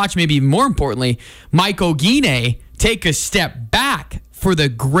going to watch, maybe even more importantly, Mike Ogine take a step back for the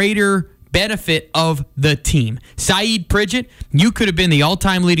greater benefit of the team. Saeed Pridgett, you could have been the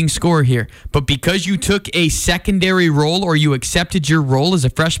all-time leading scorer here, but because you took a secondary role or you accepted your role as a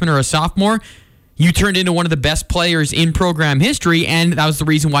freshman or a sophomore, you turned into one of the best players in program history, and that was the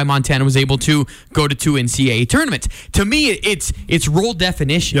reason why Montana was able to go to 2 NCAA tournaments. To me, it's role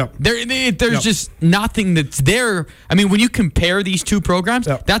definition. There's just nothing that's there. I mean, when you compare these two programs,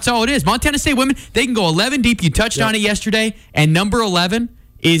 that's all it is. Montana State women, they can go 11 deep. You touched on it yesterday, and number 11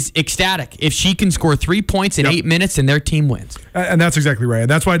 is ecstatic if she can score 3 points in 8 minutes and their team wins. And that's exactly right. And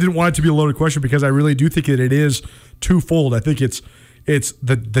that's why I didn't want it to be a loaded question, because I really do think that it is twofold. I think it's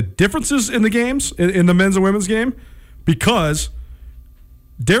the differences in the games, in the men's and women's game, because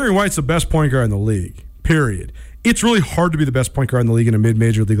Darian White's the best point guard in the league, period. It's really hard to be the best point guard in the league in a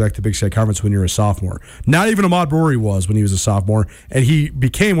mid-major league like the Big Sky Conference when you're a sophomore. Not even Ahmad Rory was when he was a sophomore, and he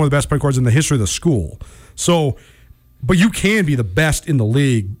became one of the best point guards in the history of the school. So, but you can be the best in the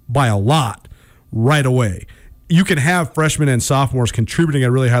league by a lot right away. You can have freshmen and sophomores contributing at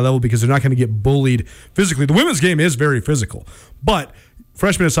a really high level because they're not going to get bullied physically. The women's game is very physical, but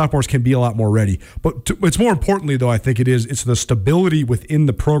freshmen and sophomores can be a lot more ready. But it's more importantly, though, I think it's the stability within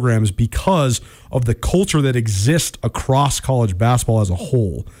the programs because of the culture that exists across college basketball as a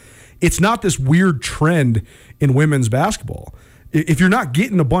whole. It's not this weird trend in women's basketball. If you're not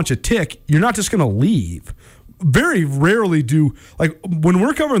getting a bunch of tick, you're not just going to leave. Very rarely do, like when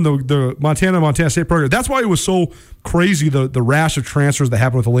we're covering the Montana State program, that's why it was so crazy, the rash of transfers that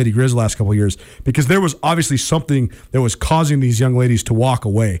happened with the Lady Griz the last couple of years, because there was obviously something that was causing these young ladies to walk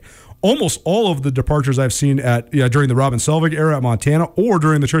away. Almost all of the departures I've seen during the Robin Selvig era at Montana or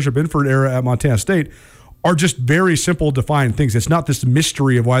during the Tricia Binford era at Montana State are just very simple, defined things. It's not this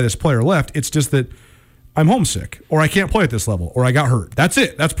mystery of why this player left. It's just that I'm homesick, or I can't play at this level, or I got hurt. That's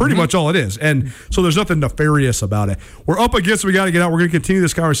it. That's pretty much all it is. And so there's nothing nefarious about it. We're up against it. We got to get out. We're going to continue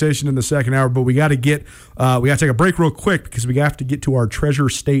this conversation in the second hour, but we got to take a break real quick because we have to get to our Treasure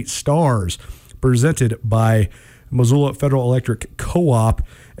State Stars, presented by Missoula Federal Electric Co-op,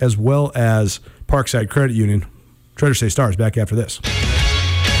 as well as Parkside Credit Union. Treasure State Stars back after this.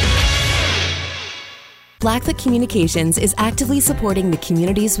 Blackfoot Communications is actively supporting the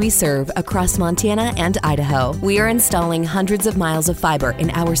communities we serve across Montana and Idaho. We are installing hundreds of miles of fiber in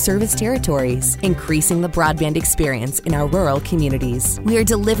our service territories, increasing the broadband experience in our rural communities. We are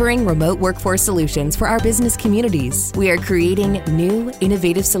delivering remote workforce solutions for our business communities. We are creating new,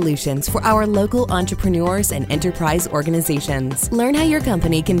 innovative solutions for our local entrepreneurs and enterprise organizations. Learn how your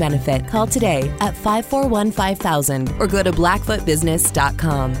company can benefit. Call today at 541-5000 or go to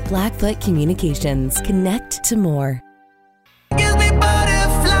blackfootbusiness.com. Blackfoot Communications. Connect to more. Gives me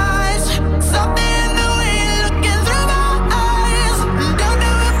butterflies, something in the way you're looking through my eyes. Don't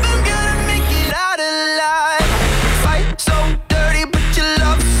know if I'm gonna make it out alive. Fight so dirty, but your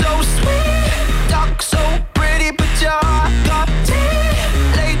love so sweet. Talk so pretty, but your heart got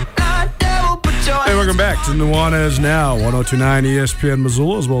tea. Late night devil, but your Hey, welcome back to Nuanez Now, 1029 ESPN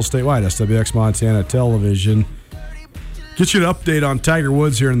Missoula, as well as statewide, SWX Montana Television. Get you an update on Tiger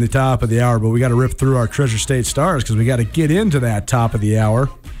Woods here in the top of the hour, but we got to rip through our Treasure State Stars because we got to get into that top of the hour.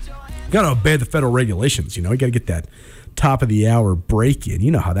 Got to obey the federal regulations, you know. You got to get that top of the hour break in.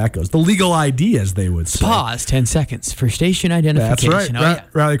 You know how that goes. The legal ID, as they would say. Pause 10 seconds for station identification. That's right.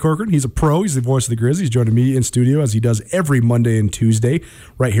 Riley Corcoran, he's a pro. He's the voice of the Griz. He's joining me in studio as he does every Monday and Tuesday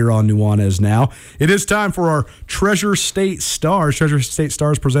right here on Nuanez Now. It is time for our Treasure State Stars. Treasure State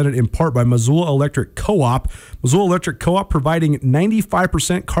Stars presented in part by Missoula Electric Co-op. Missoula Electric Co-op providing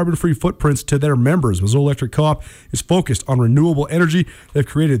 95% carbon-free footprints to their members. Missoula Electric Co-op is focused on renewable energy. They've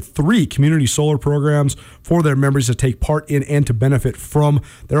created 3 community solar programs for their members to take part in and to benefit from.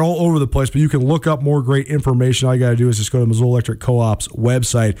 They're all over the place, but you can look up more great information. All you got to do is just go to Missoula Electric Co-op's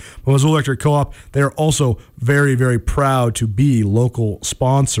website. But Missoula Electric Co-op, they're also very, very proud to be local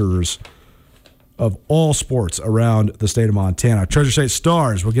sponsors of all sports around the state of Montana. Treasure State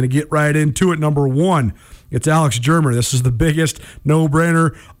Stars, we're going to get right into it. Number 1, it's Alex Germer. This is the biggest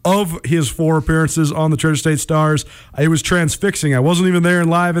no-brainer of his 4 appearances on the Treasure State Stars. It was transfixing. I wasn't even there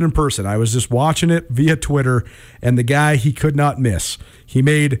live and in person. I was just watching it via Twitter, and the guy, he could not miss. He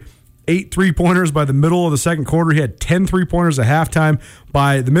made 8 3-pointers by the middle of the second quarter. He had 10 3-pointers at halftime.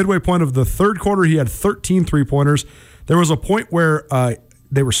 By the midway point of the third quarter, he had 13 3-pointers. There was a point where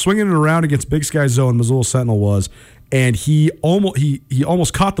they were swinging it around against Big Sky Zone, Missoula Sentinel was, and he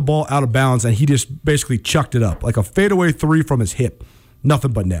almost caught the ball out of bounds, and he just basically chucked it up like a fadeaway 3 from his hip.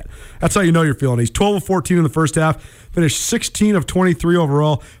 Nothing but net. That's how you know you're feeling. He's 12 of 14 in the first half, finished 16 of 23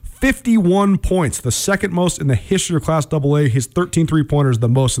 overall, 51 points, the second most in the history of Class AA. His 13 3-pointers, the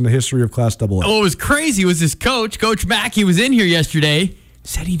most in the history of Class AA. What was crazy was his coach, Coach Mack, he was in here yesterday,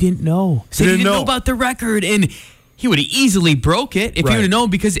 said he didn't know. Said he didn't know about the record, and he would have easily broke it if he would have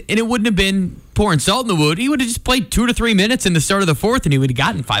known, and it wouldn't have been pouring salt in the wound. He would have just played 2 to 3 minutes in the start of the fourth, and he would have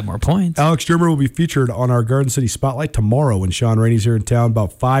gotten 5 more points. Alex Germer will be featured on our Garden City Spotlight tomorrow when Sean Rainey's here in town,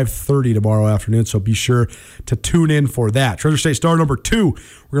 about 5:30 tomorrow afternoon, so be sure to tune in for that. Treasure State Star number 2,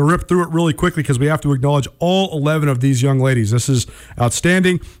 we're going to rip through it really quickly because we have to acknowledge all 11 of these young ladies. This is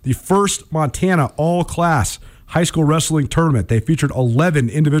outstanding. The first Montana all-class high school wrestling tournament. They featured 11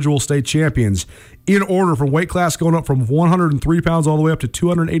 individual state champions in order from weight class going up from 103 pounds all the way up to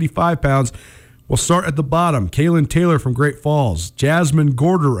 285 pounds. We'll start at the bottom. Kaylin Taylor from Great Falls, Jasmine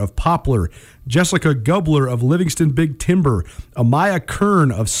Gorder of Poplar, Jessica Gubler of Livingston Big Timber, Amaya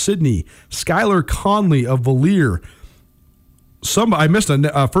Kern of Sydney, Skylar Conley of Valier, I missed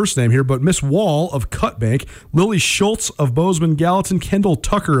a first name here, but Miss Wall of Cutbank, Lily Schultz of Bozeman Gallatin, Kendall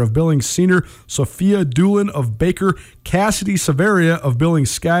Tucker of Billings Senior, Sophia Doolin of Baker, Cassidy Severia of Billings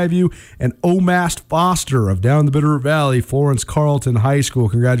Skyview, and Omast Foster of down the Bitterroot Valley, Florence Carleton High School.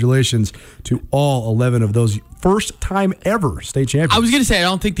 Congratulations to all 11 of those first time ever state champions. I was going to say, I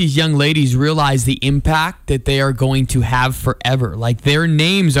don't think these young ladies realize the impact that they are going to have forever. Like, their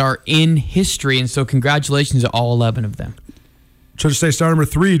names are in history, and so congratulations to all 11 of them. Treasure State Star number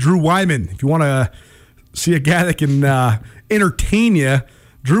 3, Drew Wyman. If you want to see a guy that can entertain you,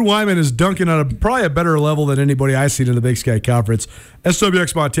 Drew Wyman is dunking on probably a better level than anybody I've seen in the Big Sky Conference.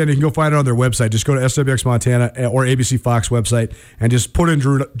 SWX Montana, you can go find it on their website. Just go to SWX Montana or ABC Fox website and just put in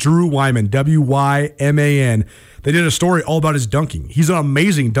Drew Wyman, W-Y-M-A-N. They did a story all about his dunking. He's an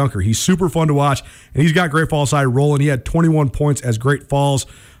amazing dunker. He's super fun to watch, and he's got Great Falls High rolling. He had 21 points as Great Falls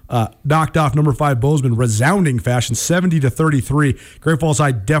knocked off number 5 Bozeman, resounding fashion, 70-33. Great Falls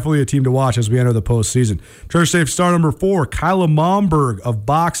High, definitely a team to watch as we enter the postseason. Treasure State Star number 4, Kyla Momberg of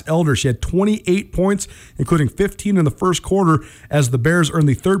Box Elder. She had 28 points, including 15 in the first quarter, as the Bears earned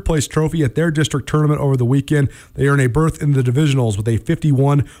the third place trophy at their district tournament over the weekend. They earn a berth in the divisionals with a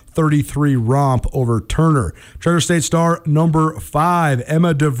 33 romp over Turner. Treasure State star number 5,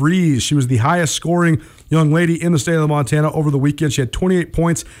 Emma DeVries. She was the highest scoring young lady in the state of Montana over the weekend. She had 28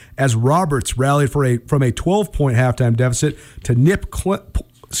 points as Roberts rallied from a 12-point halftime deficit to nip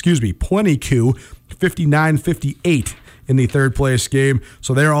Plenicu 59-58 in the third place game.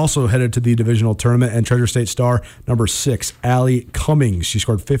 So they're also headed to the divisional tournament. And Treasure State star number 6, Allie Cummings. She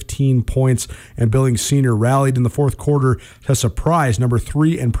scored 15 points, and Billings Senior rallied in the fourth quarter to surprise number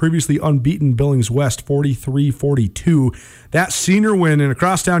 3 and previously unbeaten Billings West 43-42. That senior win in a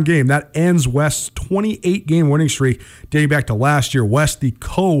crosstown game, that ends West's 28-game winning streak dating back to last year. West, the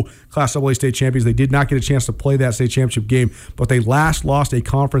co-Class AA state champions, they did not get a chance to play that state championship game, but they last lost a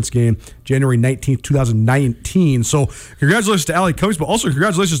conference game January 19th, 2019. So congratulations to Allie Cummings, but also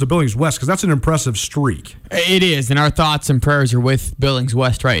congratulations to Billings West, because that's an impressive streak. It is, and our thoughts and prayers are with Billings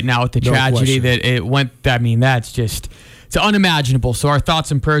West right now with the tragedy that it went. I mean, that's just, it's unimaginable. So our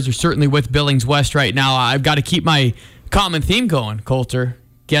thoughts and prayers are certainly with Billings West right now. I've got to keep my common theme going, Colter.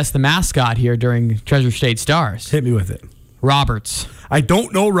 Guess the mascot here during Treasure State Stars. Hit me with it. Roberts. I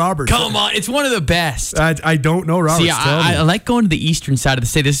don't know Roberts. Come on, it's one of the best. I don't know Roberts. See, I like going to the eastern side of the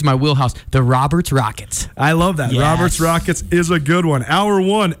state. This is my wheelhouse. The Roberts Rockets. I love that. Yes. Roberts Rockets is a good one. Hour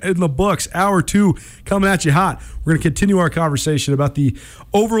 1 in the books. Hour 2 coming at you hot. We're going to continue our conversation about the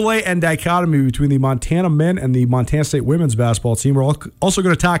overlay and dichotomy between the Montana men and the Montana State women's basketball team. We're also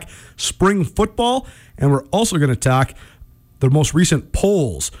going to talk spring football, and we're also going to talk the most recent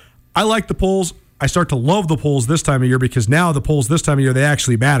polls. I like the polls. I start to love the polls this time of year, because now the polls this time of year, they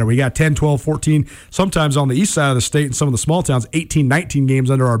actually matter. We got 10, 12, 14, sometimes on the east side of the state and some of the small towns, 18, 19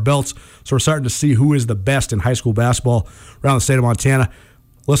 games under our belts. So we're starting to see who is the best in high school basketball around the state of Montana.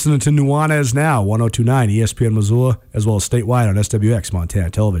 Listening to Nuanez now, 102.9 ESPN Missoula, as well as statewide on SWX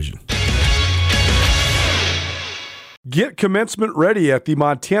Montana Television. Get commencement ready at the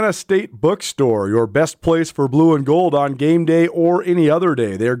Montana State Bookstore, your best place for blue and gold on game day or any other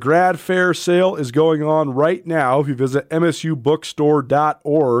day. Their grad fair sale is going on right now if you visit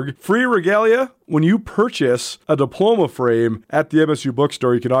msubookstore.org. Free regalia when you purchase a diploma frame at the MSU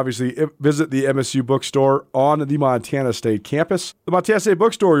Bookstore. You can obviously visit the MSU Bookstore on the Montana State campus. The Montana State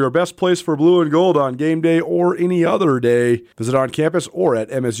Bookstore, your best place for blue and gold on game day or any other day. Visit on campus or at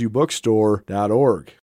msubookstore.org.